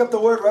 if you look up the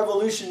word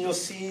revolution, you'll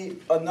see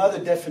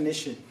another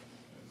definition.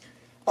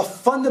 A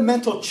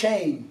fundamental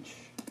change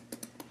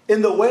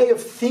in the way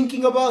of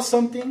thinking about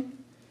something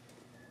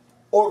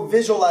or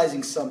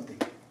visualizing something.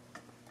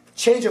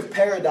 Change of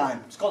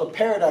paradigm. It's called a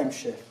paradigm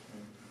shift.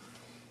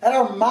 And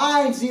our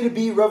minds need to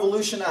be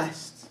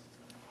revolutionized.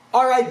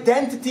 Our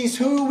identities,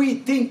 who we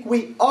think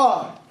we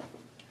are,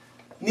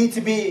 need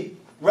to be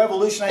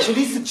revolutionized. It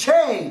needs to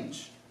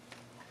change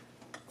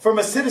from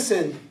a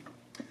citizen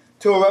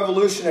to a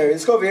revolutionary.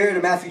 Let's go over here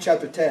to Matthew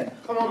chapter 10.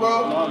 Come on,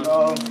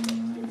 bro.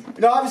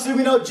 You know, obviously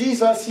we know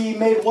Jesus, he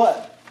made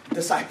what?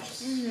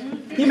 Disciples.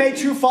 He made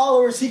true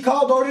followers. He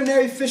called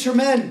ordinary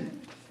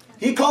fishermen.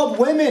 He called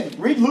women.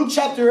 Read Luke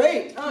chapter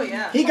 8. Oh,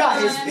 yeah. He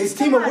got his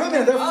team of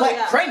women. They're like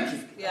yeah.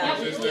 cranky. Yeah.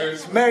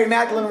 It's Mary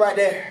Magdalene right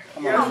there.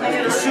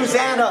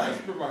 Susanna.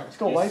 Let's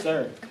go, wife.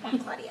 Sir.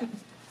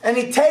 And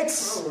he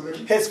takes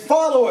his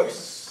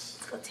followers,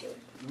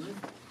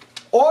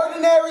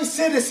 ordinary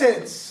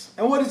citizens.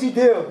 And what does he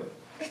do?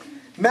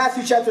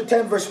 Matthew chapter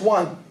 10 verse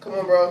 1. Come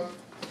on, bro.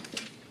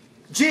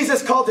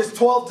 Jesus called his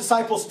 12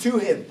 disciples to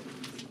him.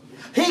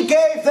 He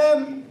gave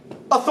them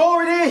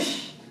authority.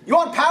 You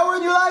want power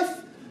in your life?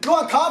 You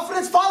want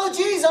confidence? Follow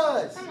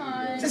Jesus. Come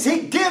on. It says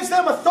he gives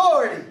them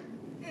authority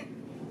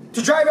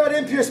to drive out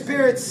impure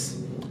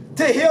spirits,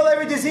 to heal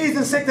every disease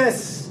and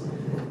sickness.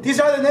 These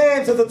are the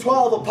names of the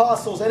 12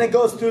 apostles, and it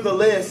goes through the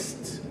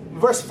list.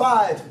 Verse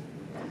 5.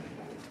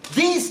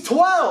 These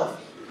 12,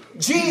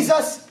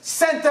 Jesus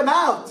sent them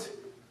out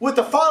with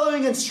the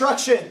following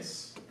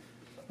instructions.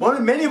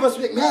 Many of us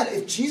would be like, man,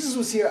 if Jesus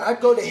was here, I'd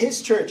go to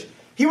his church.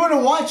 He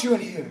wouldn't want you in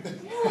here.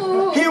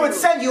 He would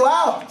send you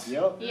out.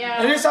 And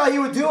Yeah. here's how he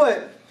would do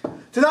it.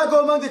 Do not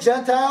go among the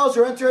Gentiles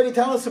or enter any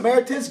town of the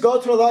Samaritans. Go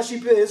to the lost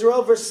sheep of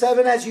Israel. Verse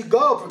 7, as you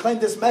go, proclaim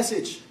this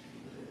message.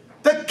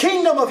 The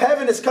kingdom of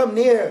heaven has come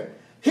near.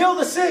 Heal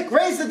the sick,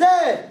 raise the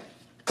dead.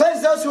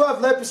 Cleanse those who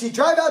have leprosy.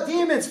 Drive out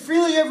demons.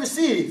 Freely you have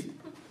received.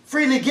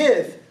 Freely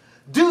give.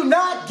 Do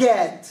not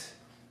get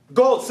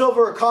gold,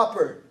 silver, or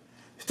copper.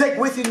 Take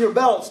with you your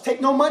belts. Take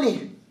no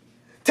money.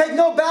 Take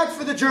no bag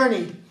for the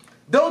journey.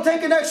 Don't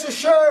take an extra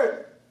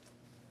shirt.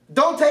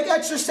 Don't take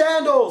extra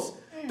sandals.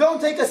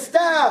 Don't take a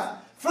staff.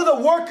 For the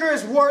worker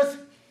is worth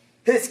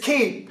his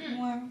keep.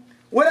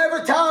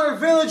 Whatever town or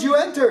village you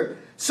enter,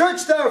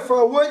 search there for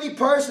a worthy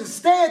person.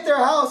 Stay at their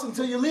house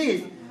until you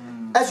leave.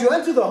 As you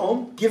enter the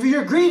home, give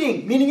your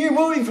greeting, meaning you're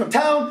moving from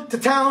town to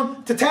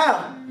town to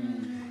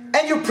town.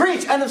 And you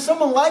preach, and if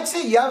someone likes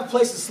it, you have a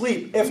place to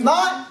sleep. If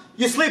not,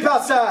 you sleep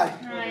outside.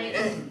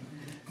 Right.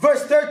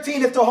 Verse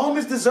 13, if the home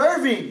is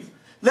deserving,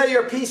 let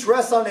your peace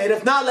rest on it.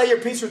 If not, let your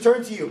peace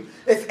return to you.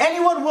 If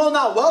anyone will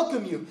not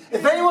welcome you,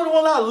 if anyone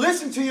will not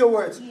listen to your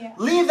words,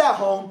 leave that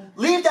home,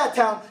 leave that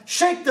town,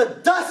 shake the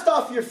dust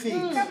off your feet.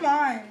 Come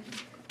on.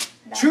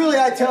 Truly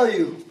I tell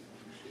you,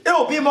 it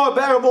will be more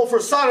bearable for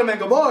Sodom and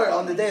Gomorrah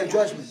on the day of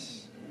judgment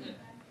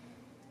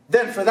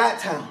than for that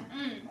town.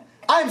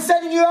 I am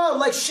sending you out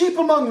like sheep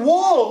among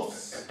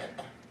wolves.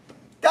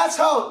 That's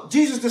how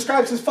Jesus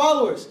describes his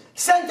followers.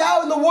 Sent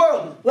out in the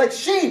world like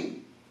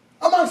sheep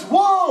amongst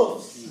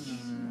wolves.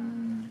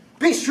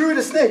 Be shrewd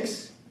as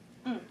snakes.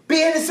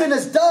 Be innocent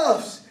as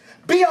doves.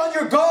 Be on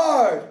your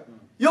guard.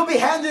 You'll be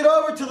handed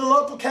over to the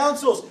local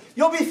councils.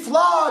 You'll be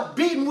flogged,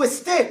 beaten with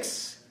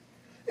sticks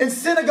in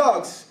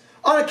synagogues.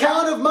 On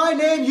account of my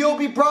name, you'll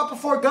be brought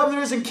before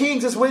governors and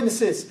kings as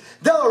witnesses.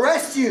 They'll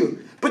arrest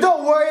you. But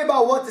don't worry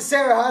about what to say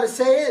or how to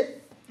say it.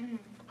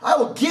 I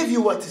will give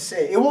you what to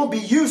say. It won't be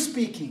you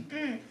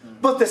speaking,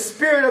 but the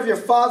Spirit of your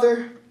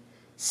Father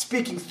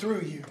speaking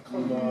through you.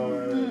 Come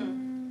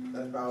on.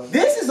 That's powerful.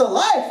 This is a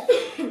life.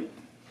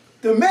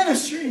 The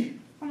ministry.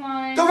 Come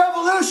on. The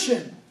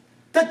revolution.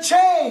 The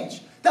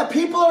change. That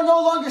people are no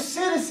longer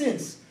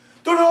citizens.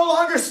 They're no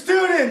longer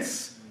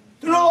students.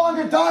 They're no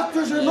longer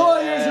doctors or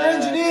lawyers or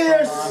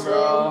engineers.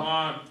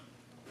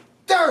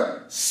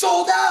 They're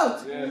sold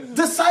out.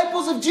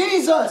 Disciples of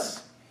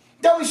Jesus.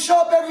 That we show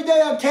up every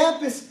day on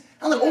campus.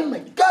 I'm like, oh my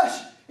gosh.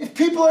 If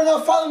people are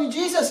not following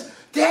Jesus,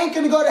 they ain't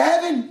going to go to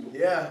heaven.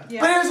 Yeah.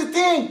 But here's the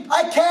thing.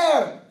 I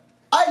care.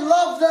 I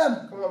love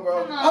them. Come on,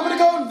 bro. I'm going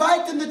to go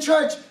invite them to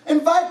church.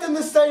 Invite them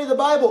to study the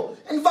Bible.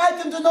 Invite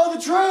them to know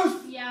the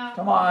truth. Yeah.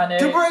 Come on, To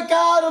Nate. break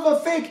out of a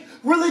fake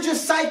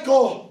religious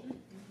cycle.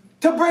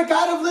 To break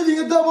out of living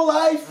a double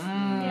life.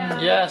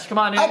 Yes, come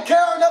on, I Nate.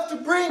 care enough to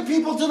bring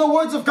people to the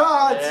words of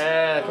God.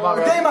 Yeah, come on,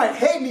 But bro. they might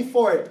hate me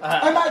for it.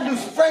 I might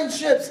lose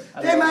friendships.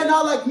 They might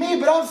not like me,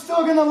 but I'm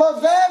still going to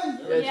love them.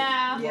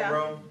 Yeah. Yeah.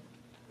 Bro.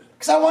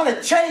 Because I want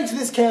to change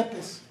this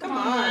campus. Come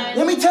on.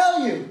 Let me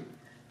tell you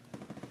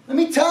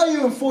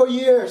in 4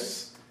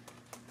 years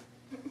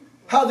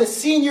how the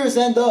seniors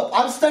end up.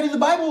 I've studied the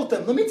Bible with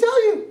them. Let me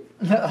tell you.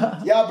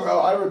 Yeah, bro,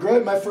 I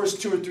regret my first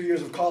 2 or 3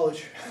 years of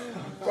college.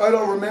 I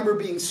don't remember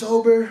being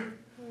sober.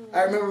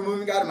 I remember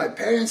moving out of my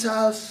parents'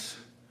 house.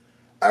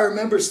 I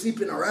remember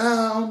sleeping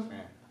around.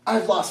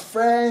 I've lost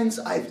friends.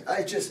 I've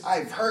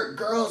hurt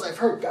girls. I've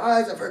hurt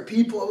guys. I've hurt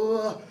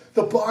people.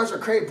 The bars are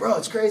crazy, bro.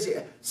 It's crazy.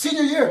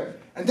 Senior year,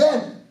 and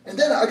then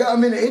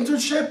I'm in an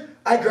internship.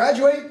 I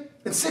graduate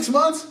in 6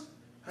 months,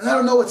 and I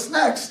don't know what's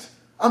next.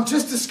 I'm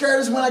just as scared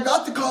as when I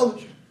got to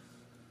college.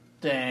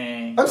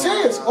 Dang. I'm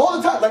serious,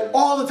 all the time, like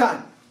all the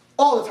time.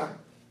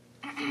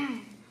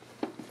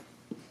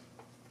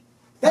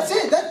 That's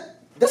it.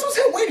 That's what's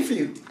waiting for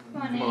you.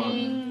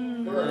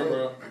 Funny.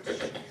 Bro.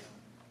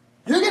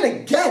 You're gonna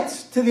get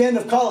to the end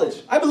of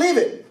college. I believe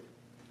it.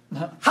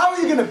 How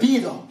are you gonna be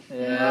though?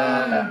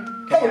 Yeah.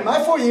 Hey, in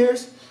my 4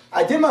 years,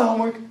 I did my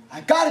homework. I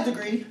got a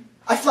degree.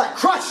 I flat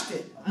crushed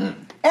it.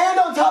 And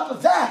on top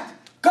of that,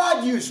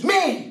 God used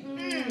me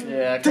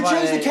Yeah. to Come on,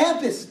 change the Nate.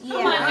 campus.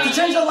 Yeah. To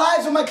change the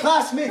lives of my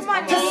classmates. Come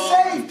on, To Nate.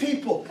 save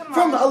people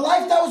from a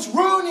life that was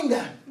ruining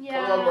them.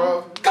 Yeah. Come on,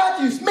 bro.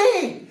 God used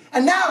me.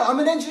 And now I'm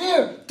an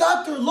engineer,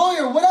 doctor,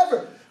 lawyer,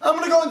 whatever. I'm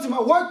going to go into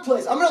my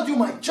workplace. I'm going to do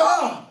my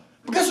job.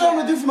 But guess what I'm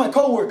going to do for my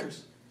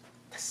coworkers?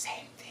 The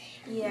same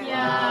thing.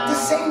 Yeah. The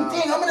same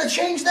thing. I'm going to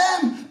change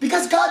them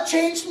because God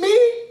changed me.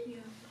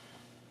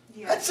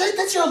 That's it.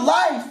 That's your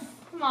life.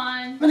 Come on.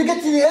 I'm going to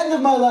get to the end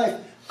of my life.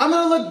 I'm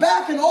going to look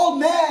back an old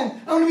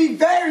man. I'm going to be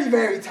very,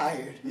 very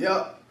tired.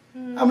 Yep.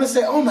 I'm going to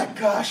say, oh my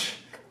gosh,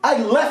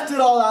 I left it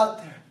all out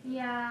there.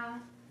 Yeah.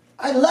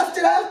 I left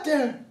it out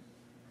there.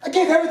 I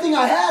gave everything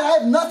I had. I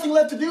have nothing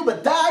left to do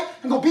but die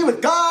and go be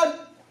with God.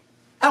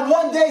 And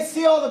one day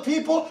see all the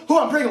people who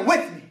I'm bringing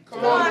with me.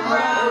 Come on,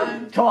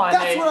 bro. Come on,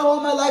 That's Nate. what I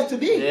want my life to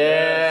be.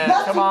 Yeah.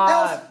 Nothing Come on.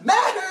 else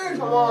matters.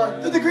 Come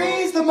on. The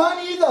degrees, the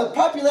money, the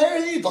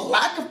popularity, the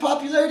lack of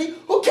popularity.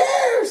 Who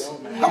cares?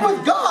 I'm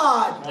with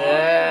God.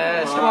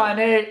 Yes. Come on,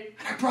 Nate.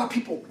 And I brought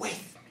people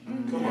with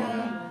me.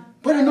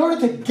 But in order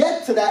to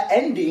get to that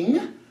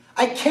ending,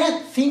 I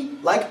can't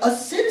think like a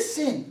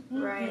citizen.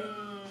 Right.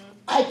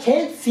 I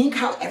can't think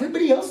how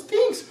everybody else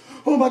thinks.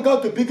 Oh my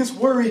God, the biggest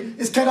worry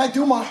is can I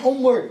do my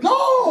homework?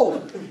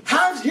 No!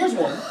 Here's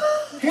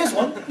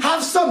one.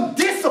 Have some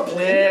discipline.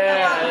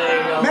 Yeah. There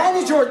you go.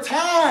 Manage your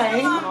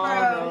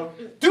time.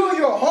 Do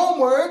your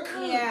homework.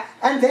 Yeah.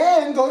 And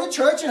then go to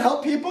church and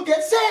help people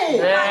get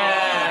saved.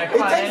 Yeah. Come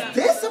It on, takes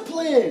Nate.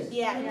 discipline.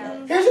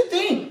 Yeah. Here's the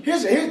thing.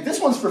 Here,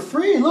 this one's for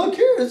free. Look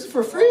here, this is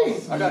for free.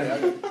 I got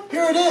it.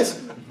 Here it is.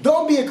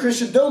 Don't be a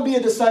Christian. Don't be a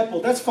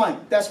disciple. That's fine.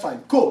 That's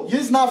fine. Cool. This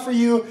is not for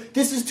you.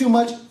 This is too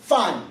much.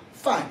 Fine.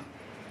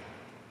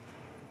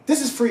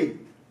 This is free.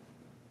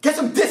 Get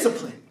some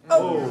discipline.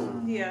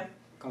 Yeah.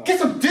 Get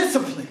some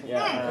discipline.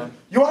 Yeah.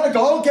 You want to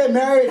go, get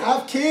married,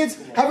 have kids,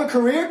 have a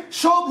career?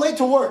 Show up late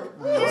to work.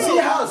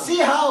 See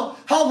how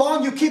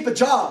long you keep a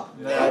job.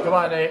 Yeah. Come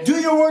on, Nate. Do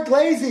your work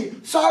lazy.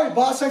 Sorry,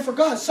 boss, I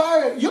forgot.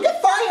 Sorry. You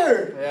get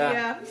fired. Yeah.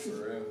 Yeah.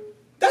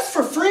 That's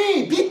for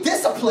free. Be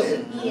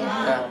disciplined.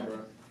 Yeah.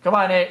 Come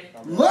on, Nate.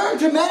 Learn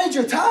to manage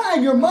your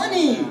time, your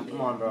money.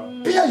 Come on,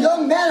 bro. Be a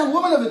young man and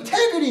woman of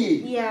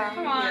integrity. Yeah.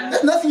 Come on.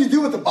 That's nothing to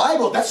do with the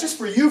Bible. That's just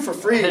for you for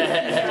free.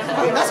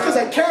 That's because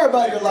I care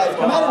about your life,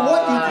 no matter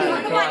what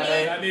you Come on,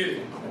 Nate. need it.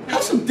 do.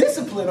 Have some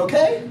discipline,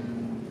 okay?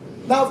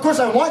 Now, of course,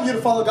 I want you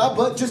to follow God,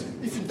 but just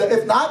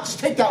if not, just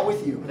take that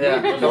with you.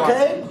 Yeah. Come on.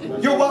 Okay?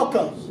 You're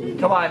welcome.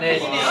 Come on,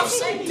 Nate. Have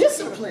some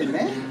discipline,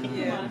 man.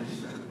 Yeah.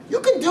 You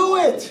can do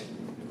it.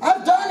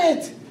 I've done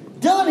it.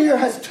 Dylan here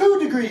has 2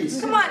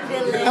 degrees Come on,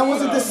 Dylan. and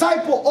was a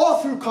disciple all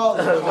through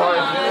college.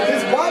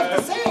 His wife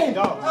the same.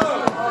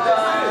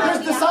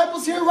 There's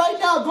disciples here right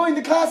now going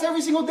to class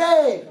every single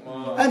day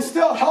and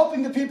still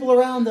helping the people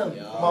around them.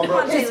 Come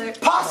on, Taylor. It's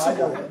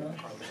possible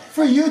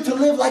for you to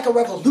live like a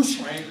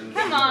revolutionary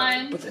Come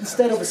on.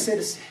 instead of a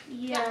citizen.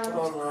 Yeah.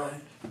 What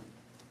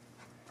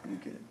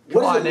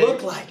Come on, does it Nate.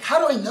 look like?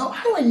 How do I know?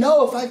 How do I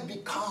know if I've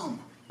become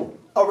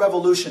a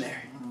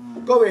revolutionary?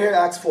 Go over here,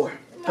 Acts 4.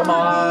 Come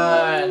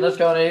on. Let's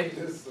go, Nate.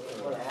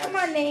 Come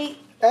on, Nate.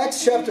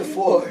 Acts chapter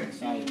 4.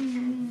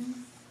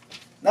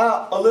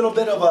 Now, a little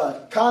bit of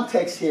a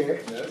context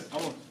here. Yes.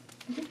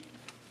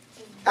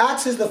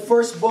 Acts is the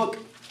first book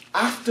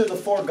after the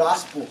 4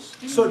 Gospels.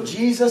 So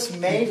Jesus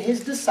made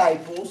his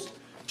disciples,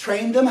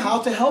 trained them how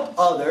to help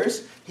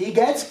others. He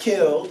gets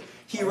killed.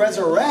 He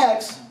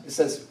resurrects. It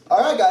says,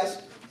 all right,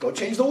 guys, go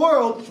change the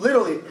world.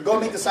 Literally, go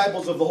make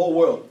disciples of the whole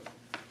world.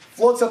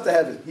 Floats up to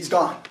heaven. He's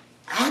gone.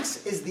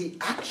 Acts is the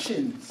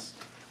actions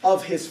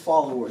of his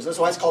followers. That's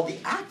why it's called the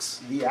Acts,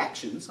 the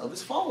actions of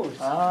his followers.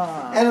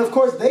 And of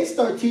course, they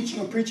start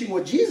teaching and preaching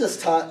what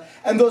Jesus taught.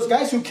 And those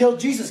guys who killed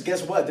Jesus,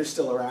 guess what? They're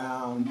still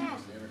around.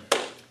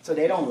 So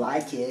they don't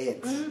like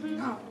it.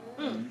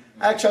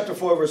 Acts chapter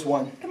 4, verse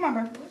 1. Come on,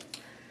 bro.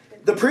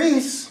 The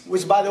priests,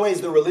 which by the way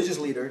is the religious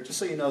leader, just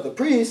so you know, the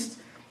priests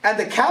and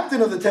the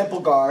captain of the temple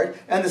guard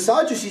and the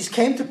Sadducees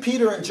came to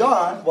Peter and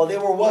John while they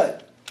were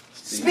what?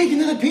 speaking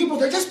to the people.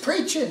 They're just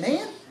preaching,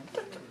 man.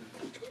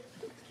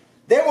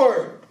 They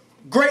were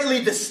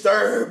greatly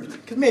disturbed.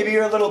 Because maybe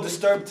you're a little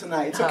disturbed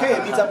tonight. It's okay.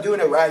 It means I'm doing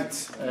it right.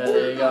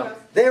 There you go.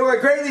 They were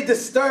greatly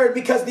disturbed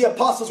because the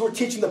apostles were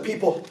teaching the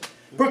people,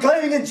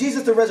 proclaiming in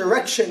Jesus the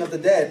resurrection of the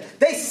dead.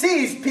 They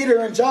seized Peter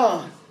and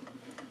John.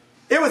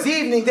 It was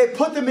evening. They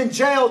put them in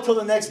jail till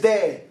the next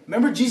day.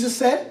 Remember Jesus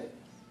said,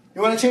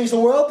 you want to change the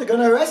world? They're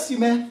going to arrest you,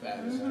 man.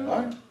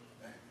 All right.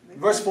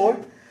 Verse 4.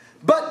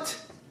 But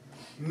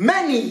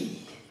many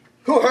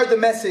who heard the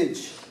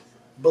message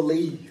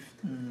believed.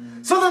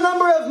 So the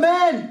number of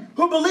men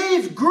who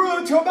believed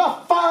grew to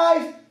about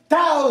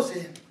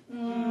 5,000.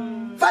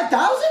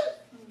 5,000?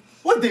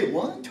 What did they?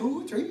 1,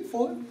 2, 3,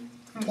 4,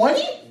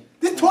 20?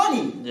 This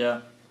 20.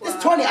 Yeah. This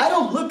 20. I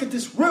don't look at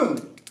this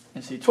room. I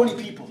see 20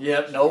 people.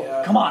 Yep. Nope.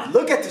 Come on.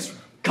 Look at this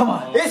room. Come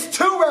on. It's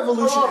 2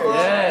 revolutionaries.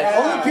 Yes.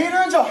 Only Peter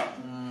and John.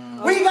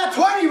 We got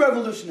 20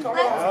 revolutionaries.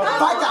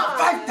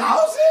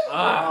 5,000?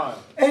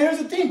 And here's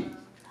the thing.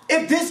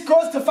 If this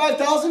grows to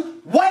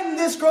 5,000, when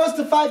this grows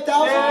to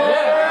 5,000,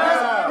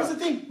 here's the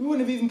thing. We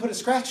wouldn't have even put a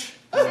scratch.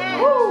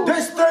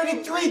 There's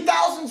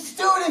 33,000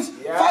 students.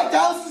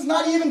 5,000 is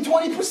not even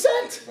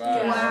 20%.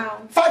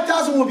 Wow.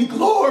 5,000 will be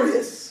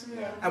glorious.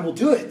 And we'll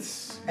do it.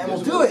 And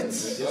we'll do it.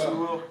 Yes, we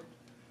will.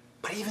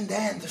 But even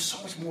then, there's so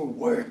much more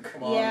work.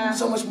 Yeah.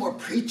 So much more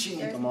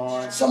preaching. Come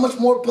on. So much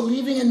more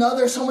believing in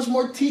others. So much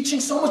more teaching.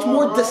 So much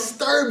more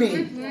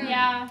disturbing.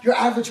 Yeah. Your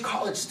average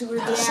college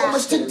student, there's so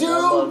much to I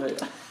love do.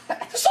 it.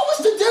 There's so much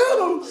to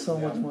do. So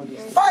much more.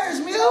 Fires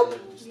me up.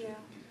 Yeah.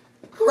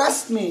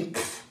 Arrest me.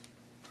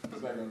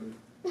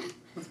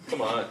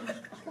 Come on.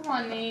 Come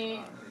on,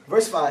 Nate.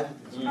 Verse 5.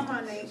 Come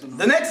on, Nate.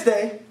 The next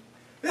day.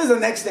 This is the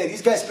next day.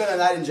 These guys spent a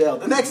night in jail.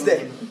 The next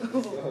day.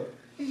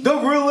 The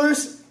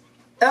rulers,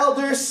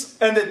 elders,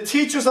 and the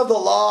teachers of the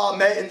law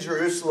met in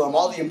Jerusalem.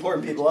 All the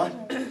important people, huh?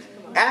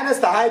 Annas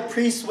the high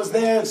priest was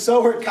there, and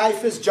so were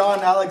Caiaphas, John,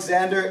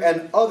 Alexander,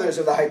 and others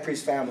of the high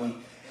priest family.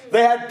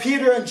 They had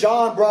Peter and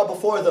John brought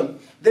before them.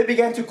 They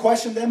began to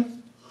question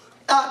them.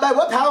 By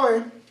what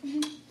power?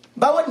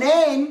 By what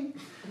name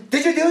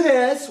did you do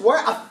this?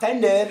 We're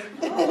offended.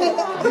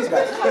 These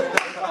guys.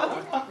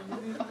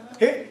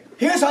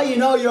 Here's how you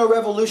know you're a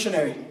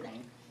revolutionary.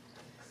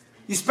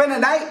 You spend a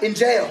night in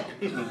jail.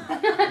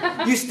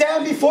 You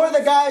stand before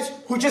the guys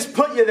who just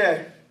put you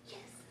there.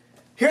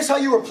 Here's how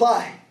you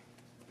reply.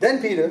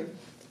 Then Peter,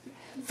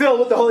 filled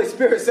with the Holy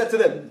Spirit, said to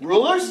them,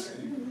 rulers,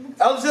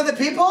 elders of the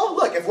people,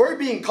 look, if we're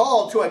being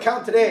called to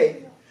account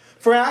today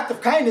for an act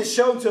of kindness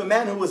shown to a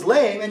man who was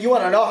lame, and you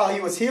want to know how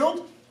he was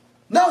healed,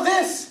 know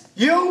this,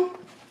 you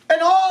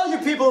and all you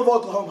people of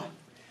Oklahoma.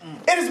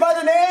 It is by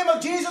the name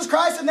of Jesus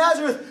Christ of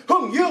Nazareth,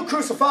 whom you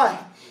crucified,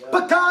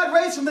 but God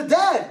raised from the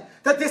dead,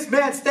 that this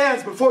man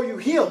stands before you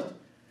healed.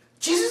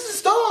 Jesus is the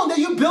stone that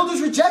you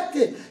builders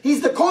rejected.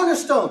 He's the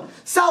cornerstone.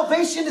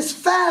 Salvation is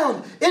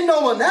found in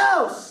no one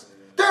else.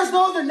 There's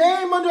no other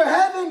name under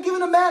heaven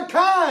given to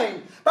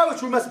mankind by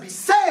which we must be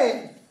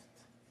saved.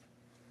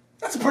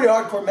 That's a pretty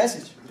hardcore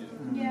message.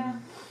 Yeah.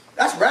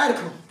 That's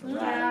radical.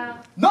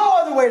 Yeah. No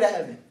other way to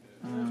heaven.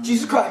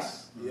 Jesus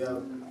Christ. Yeah.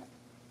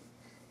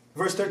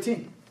 Verse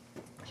 13.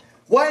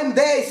 When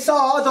they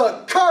saw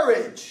the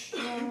courage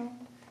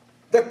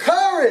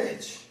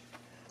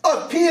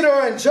of Peter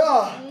and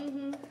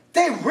John,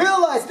 they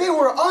realized they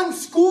were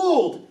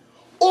unschooled,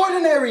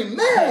 ordinary men.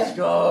 Let's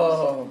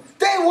go.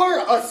 They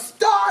were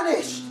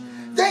astonished.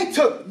 They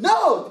took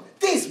note.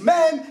 These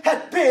men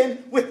had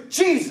been with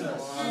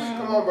Jesus.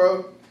 Come on,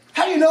 bro.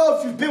 How do you know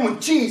if you've been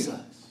with Jesus?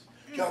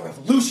 You're a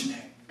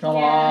revolutionary. Come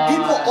on.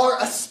 People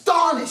are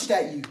astonished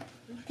at you.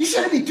 You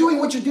shouldn't be doing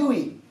what you're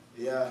doing.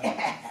 Yeah.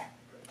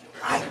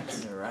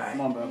 Right.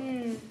 Come on,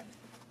 bro.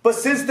 But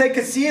since they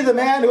could see the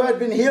man who had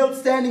been healed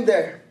standing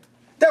there,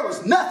 there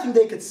was nothing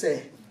they could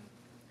say.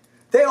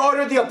 They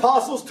ordered the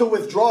apostles to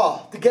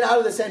withdraw, to get out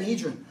of the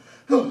Sanhedrin.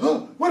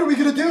 What are we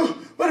going to do?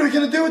 What are we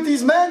going to do with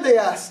these men? They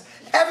asked.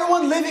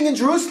 Everyone living in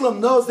Jerusalem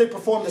knows they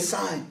performed the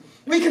sign.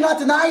 We cannot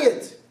deny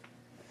it.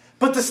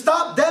 But to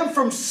stop them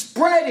from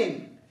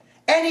spreading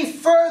any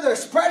further,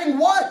 spreading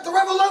what? The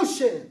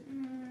revolution.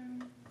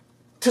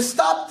 To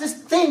stop this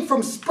thing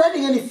from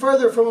spreading any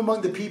further from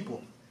among the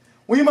people,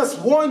 we must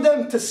warn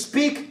them to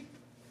speak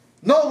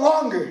no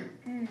longer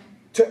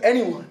to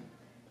anyone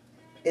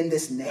in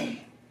this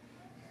name.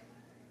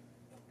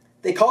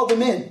 They called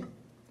them in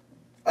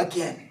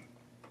again.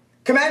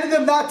 Commanded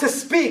them not to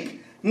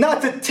speak,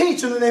 not to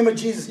teach in the name of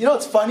Jesus. You know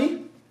what's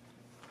funny?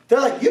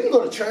 They're like, you can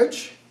go to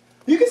church.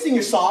 You can sing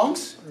your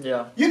songs.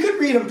 Yeah. You can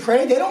read and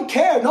pray. They don't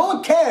care. No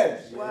one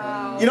cares.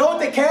 Wow. You know what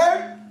they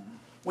care?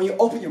 When you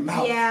open your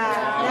mouth.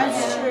 Yeah,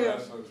 that's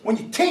true. When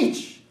you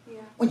teach.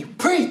 Yeah. When you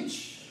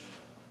preach.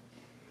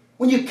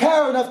 When you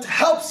care enough to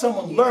help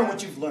someone learn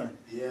what you've learned.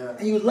 Yeah.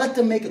 And you let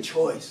them make a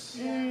choice.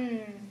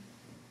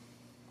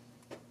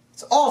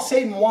 It's all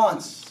Satan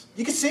wants.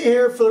 You can sit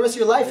here for the rest of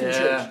your life in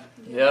church.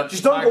 Yep.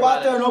 Just don't Talk go about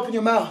out there it. and open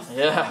your mouth.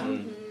 Yeah.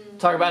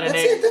 Talk about it,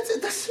 That's Nate. it. That's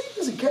it. That's it. He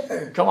doesn't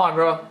care. Come on,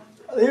 bro.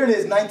 Here it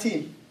is,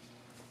 19.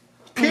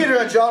 Peter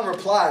and John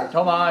replied,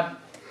 Come on.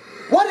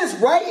 What is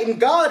right in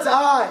God's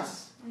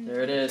eyes?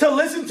 There it is. To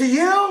listen to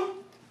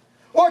you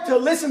or to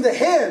listen to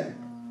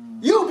him?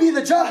 You be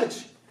the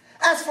judge.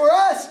 As for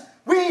us,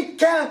 we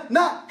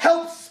cannot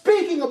help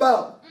speaking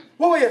about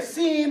what we have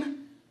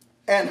seen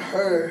and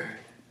heard.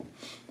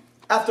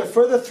 After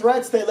further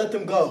threats, they let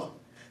them go.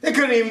 They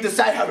couldn't even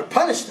decide how to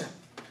punish them.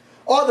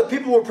 All the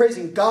people were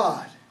praising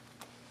God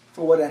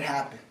for what had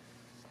happened.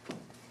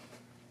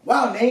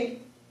 Wow,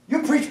 Nate,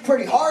 you preach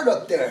pretty hard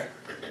up there.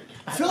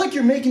 I feel like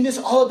you're making this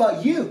all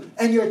about you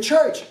and your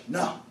church.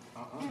 No.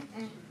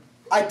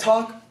 I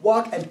talk,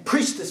 walk, and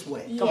preach this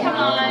way. Come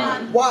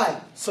on.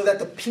 Why? So that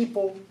the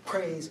people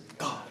praise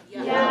God.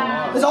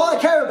 Yeah. That's all I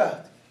care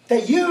about.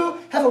 That you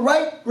have a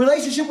right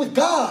relationship with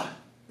God.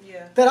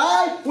 Yeah. That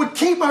I would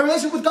keep my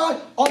relationship with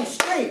God on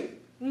straight.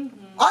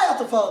 I have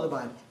to follow the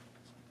Bible.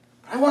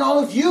 I want all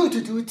of you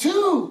to do it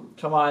too.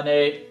 Come on,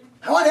 Nate.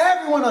 I want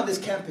everyone on this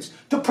campus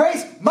to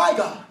praise my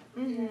God.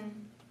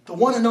 The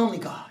one and only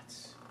God.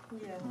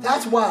 Yeah.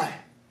 That's why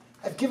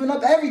I've given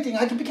up everything.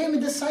 I became a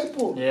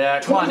disciple. Yeah,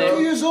 come on, 22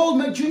 Nate. years old,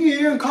 my junior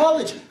year in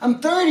college. I'm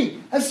 30.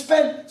 I've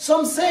spent,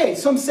 some say,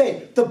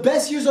 the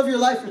best years of your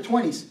life are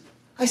 20s.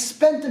 I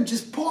spent them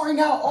just pouring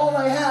out all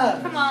I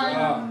have. Come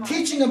on.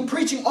 Teaching and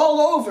preaching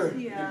all over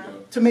Yeah.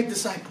 to make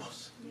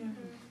disciples.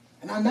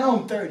 And now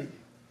I'm 30.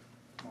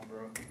 Come on,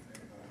 bro.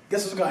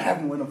 Guess what's going to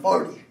happen when I'm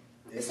 40?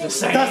 It's the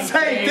same, The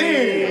same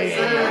thing.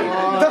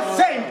 The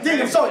same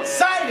thing. I'm so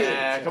excited.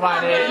 Yeah, come on,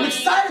 I'm Nate.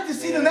 excited to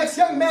see the next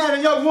young man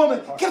and young woman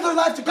give their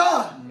life to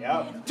God.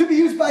 Yep. To be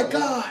used by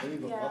God.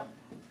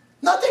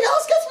 Nothing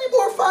else gets me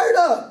more fired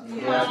up.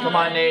 Yeah, come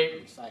on,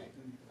 Nate.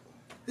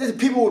 That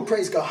people would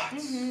praise God.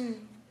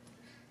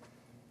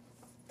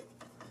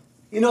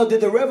 You know,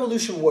 did the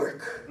revolution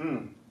work?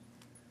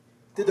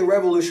 Did the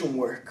revolution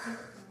work?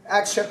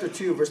 Acts chapter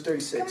 2, verse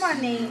 36. Come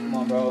on, Nate. Come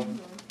on, bro.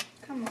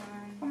 Come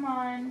on. Come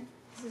on.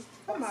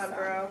 Come on,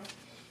 bro.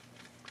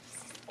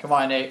 Come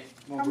on, Nate.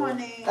 Come on,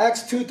 Nate.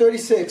 Acts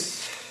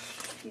 2:36.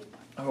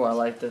 Oh, I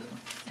like this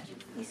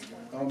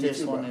one.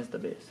 This one is the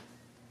best.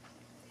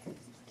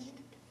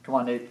 Come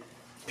on, Nate.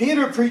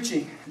 Peter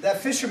preaching, that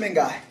fisherman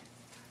guy.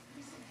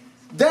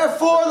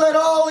 Therefore, let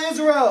all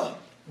Israel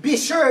be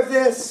sure of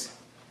this.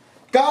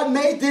 God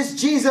made this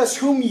Jesus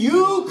whom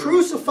you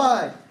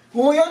crucified.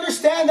 When we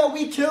understand that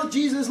we killed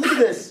Jesus, look at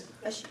this.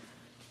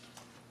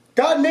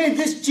 God made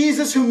this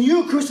Jesus whom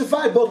you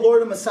crucified, both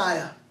Lord and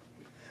Messiah.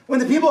 When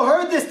the people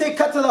heard this, they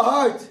cut to the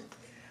heart.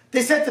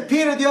 They said to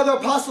Peter and the other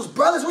apostles,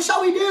 brothers, what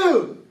shall we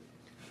do?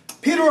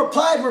 Peter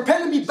replied,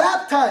 repent and be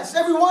baptized,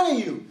 every one of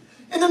you,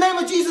 in the name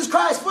of Jesus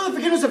Christ for the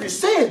forgiveness of your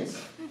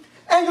sins.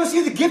 And you'll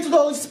see the gift of the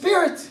Holy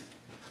Spirit.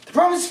 The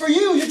promise is for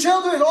you, your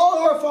children, and all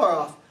who are far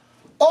off.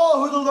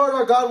 All who the Lord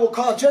our God will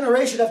call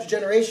generation after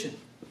generation.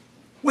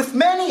 With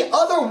many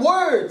other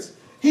words,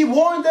 he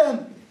warned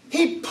them.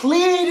 He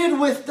pleaded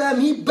with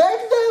them. He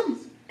begged them.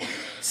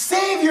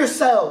 Save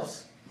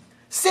yourselves.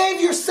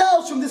 Save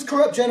yourselves from this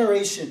corrupt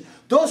generation.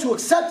 Those who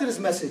accepted his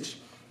message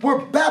were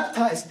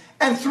baptized.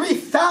 And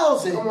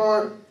 3,000. Come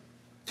on.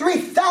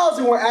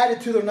 3,000 were added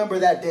to their number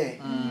that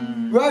day.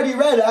 We already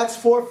read Acts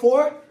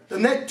 4:4. The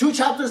next 2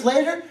 chapters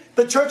later,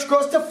 the church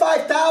grows to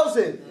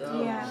 5,000.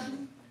 Yeah.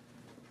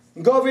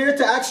 Go over here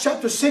to Acts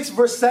chapter 6,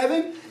 verse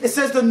 7. It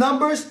says the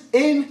numbers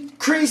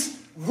increase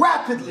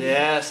rapidly.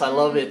 Yes, I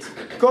love it.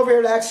 Go over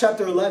here to Acts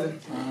chapter 11.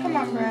 Come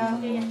on, bro.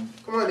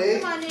 Come on,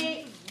 Nate. Come on,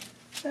 Nate.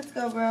 Let's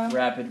go, bro.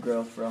 Rapid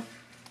growth, bro.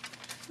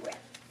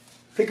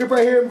 Pick up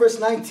right here in verse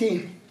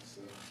 19.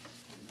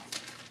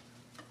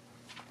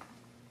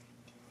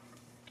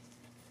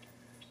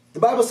 The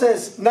Bible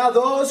says, now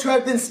those who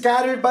had been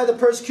scattered by the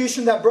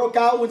persecution that broke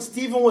out when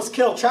Stephen was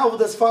killed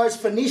traveled as far as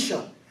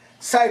Phoenicia,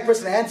 Cyprus,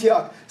 and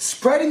Antioch,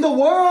 spreading the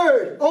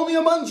word only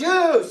among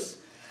Jews.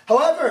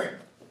 However,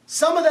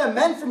 some of them,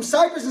 men from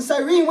Cyprus and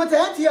Cyrene, went to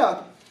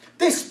Antioch.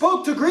 They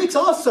spoke to Greeks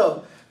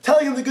also,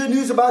 telling them the good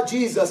news about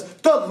Jesus.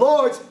 The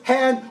Lord's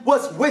hand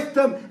was with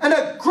them, and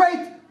a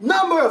great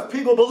number of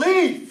people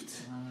believed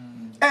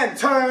and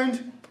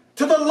turned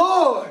to the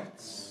Lord.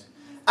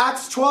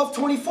 Acts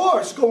 12:24.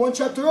 Let's go one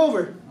chapter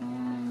over.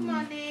 Come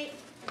on, Nate.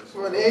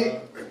 Come on, Nate.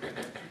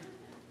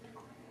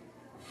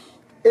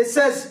 It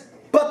says,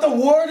 but the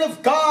word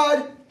of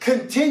God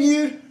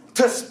continued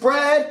to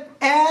spread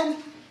and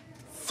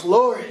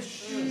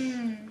flourish.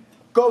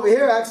 Go over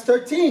here, Acts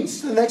 13,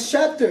 it's the next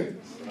chapter.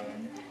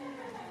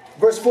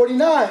 Verse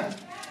 49.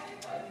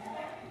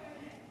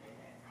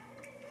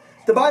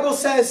 The Bible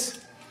says,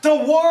 the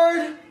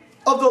word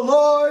of the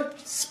Lord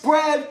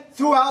spread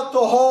throughout the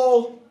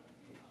whole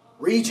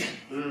region.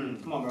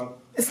 Come on, bro.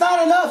 It's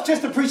not enough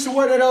just to preach the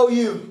word at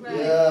OU.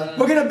 Yeah.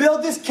 We're going to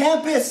build this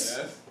campus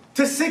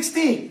to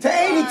 60, to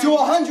 80, to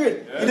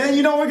 100. And then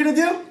you know what we're going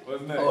to do?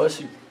 What's next? Oh, that's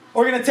you.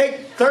 We're going to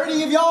take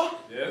 30 of y'all.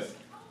 Yes.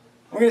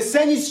 We're going to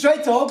send you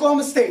straight to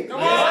Oklahoma State. And you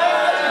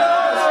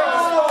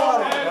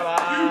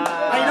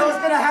know what's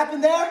going to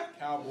happen there?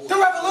 The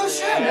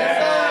revolution.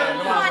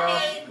 Come on,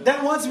 Nate.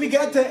 Then once we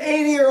get to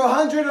 80 or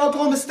 100 in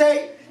Oklahoma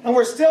State, and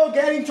we're still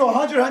getting to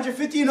 100,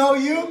 150 in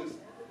OU,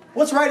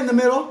 what's right in the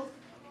middle?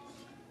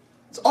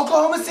 It's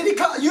Oklahoma City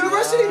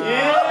University.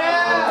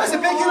 Yeah. That's a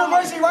big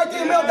university right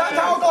there in the middle of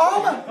downtown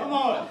Oklahoma. Come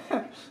on.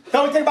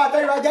 Don't we think about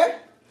 30 right there?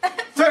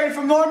 30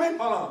 from Norman.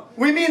 Hold on.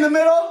 We meet in the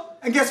middle,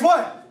 and guess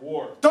what?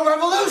 War. The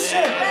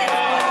revolution.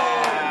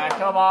 Yeah,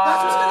 come on.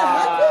 That's what's gonna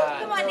happen.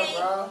 Come on,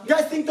 Nate. You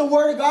guys think the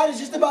word of God is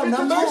just about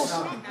numbers?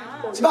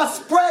 It's about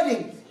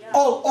spreading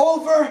all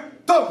over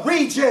the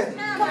region.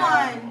 Come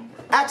on.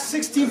 Acts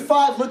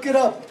 16:5, look it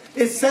up.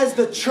 It says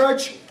the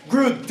church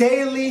grew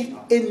daily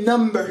in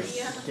numbers.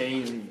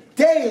 Daily.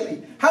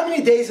 Daily. How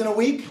many days in a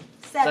week?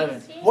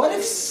 7. What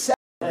if 7?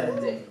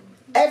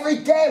 Every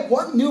day,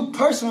 one new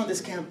person on this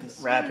campus.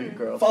 Rapid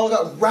growth. Follow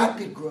that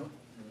rapid growth.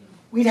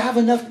 We'd have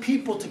enough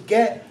people to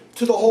get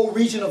to the whole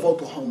region of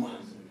Oklahoma.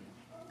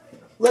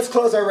 Let's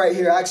close out right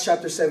here, Acts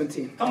chapter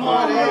 17. Come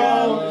on,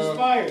 bro.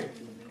 Inspired.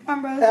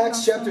 Come on, bro.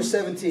 Acts chapter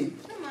 17.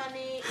 Come on,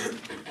 Nate.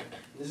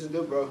 This is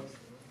good, bro.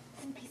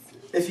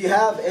 If you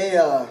have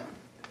a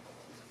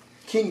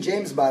King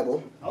James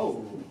Bible,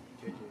 Oh.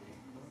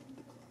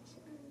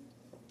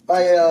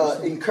 I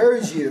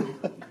encourage you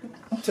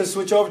to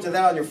switch over to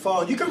that on your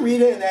phone. You can read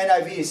it in the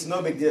NIV, it's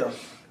no big deal.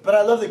 But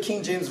I love the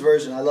King James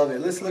Version, I love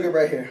it. Let's look at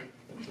right here.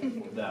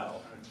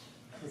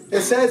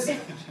 It says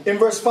in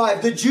verse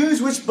 5, the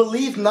Jews which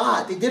believed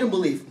not, they didn't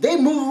believe, they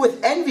moved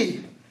with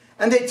envy,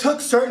 and they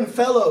took certain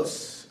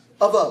fellows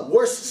of a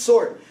worse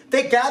sort.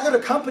 They gathered a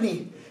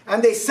company,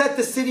 and they set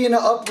the city in an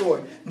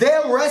uproar. They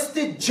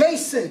arrested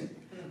Jason.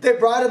 They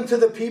brought him to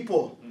the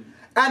people.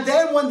 And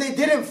then when they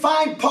didn't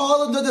find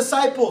Paul and the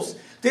disciples,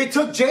 they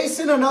took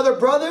Jason and other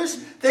brothers.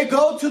 They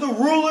go to the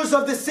rulers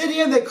of the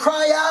city and they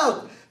cry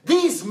out,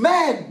 these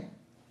men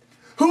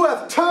who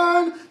have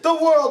turned the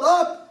world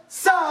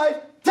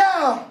upside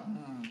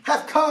down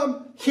have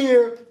come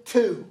here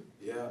too.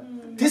 Yeah.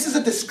 This is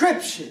a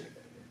description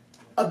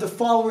of the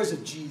followers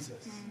of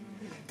Jesus.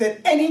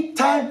 That any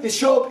time they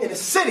show up in a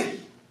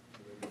city,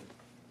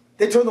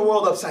 they turn the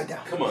world upside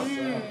down. Come on.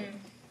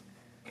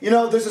 You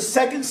know, there's a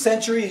 2nd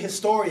century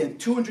historian,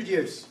 200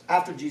 years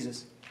after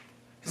Jesus.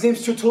 His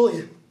name's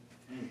Tertullian.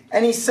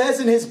 And he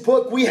says in his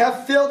book, we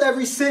have filled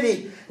every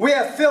city. We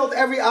have filled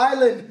every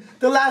island.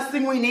 The last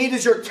thing we need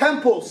is your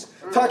temples.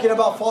 Talking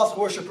about false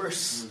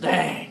worshipers.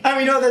 Dang. And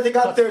we know that they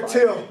got there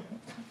too.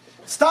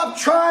 Stop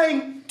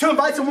trying to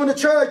invite someone to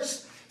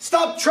church.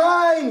 Stop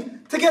trying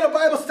to get a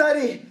Bible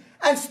study.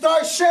 And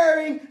start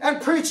sharing and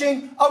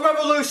preaching a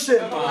revolution.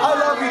 I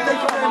love you.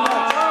 Thank you very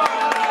much.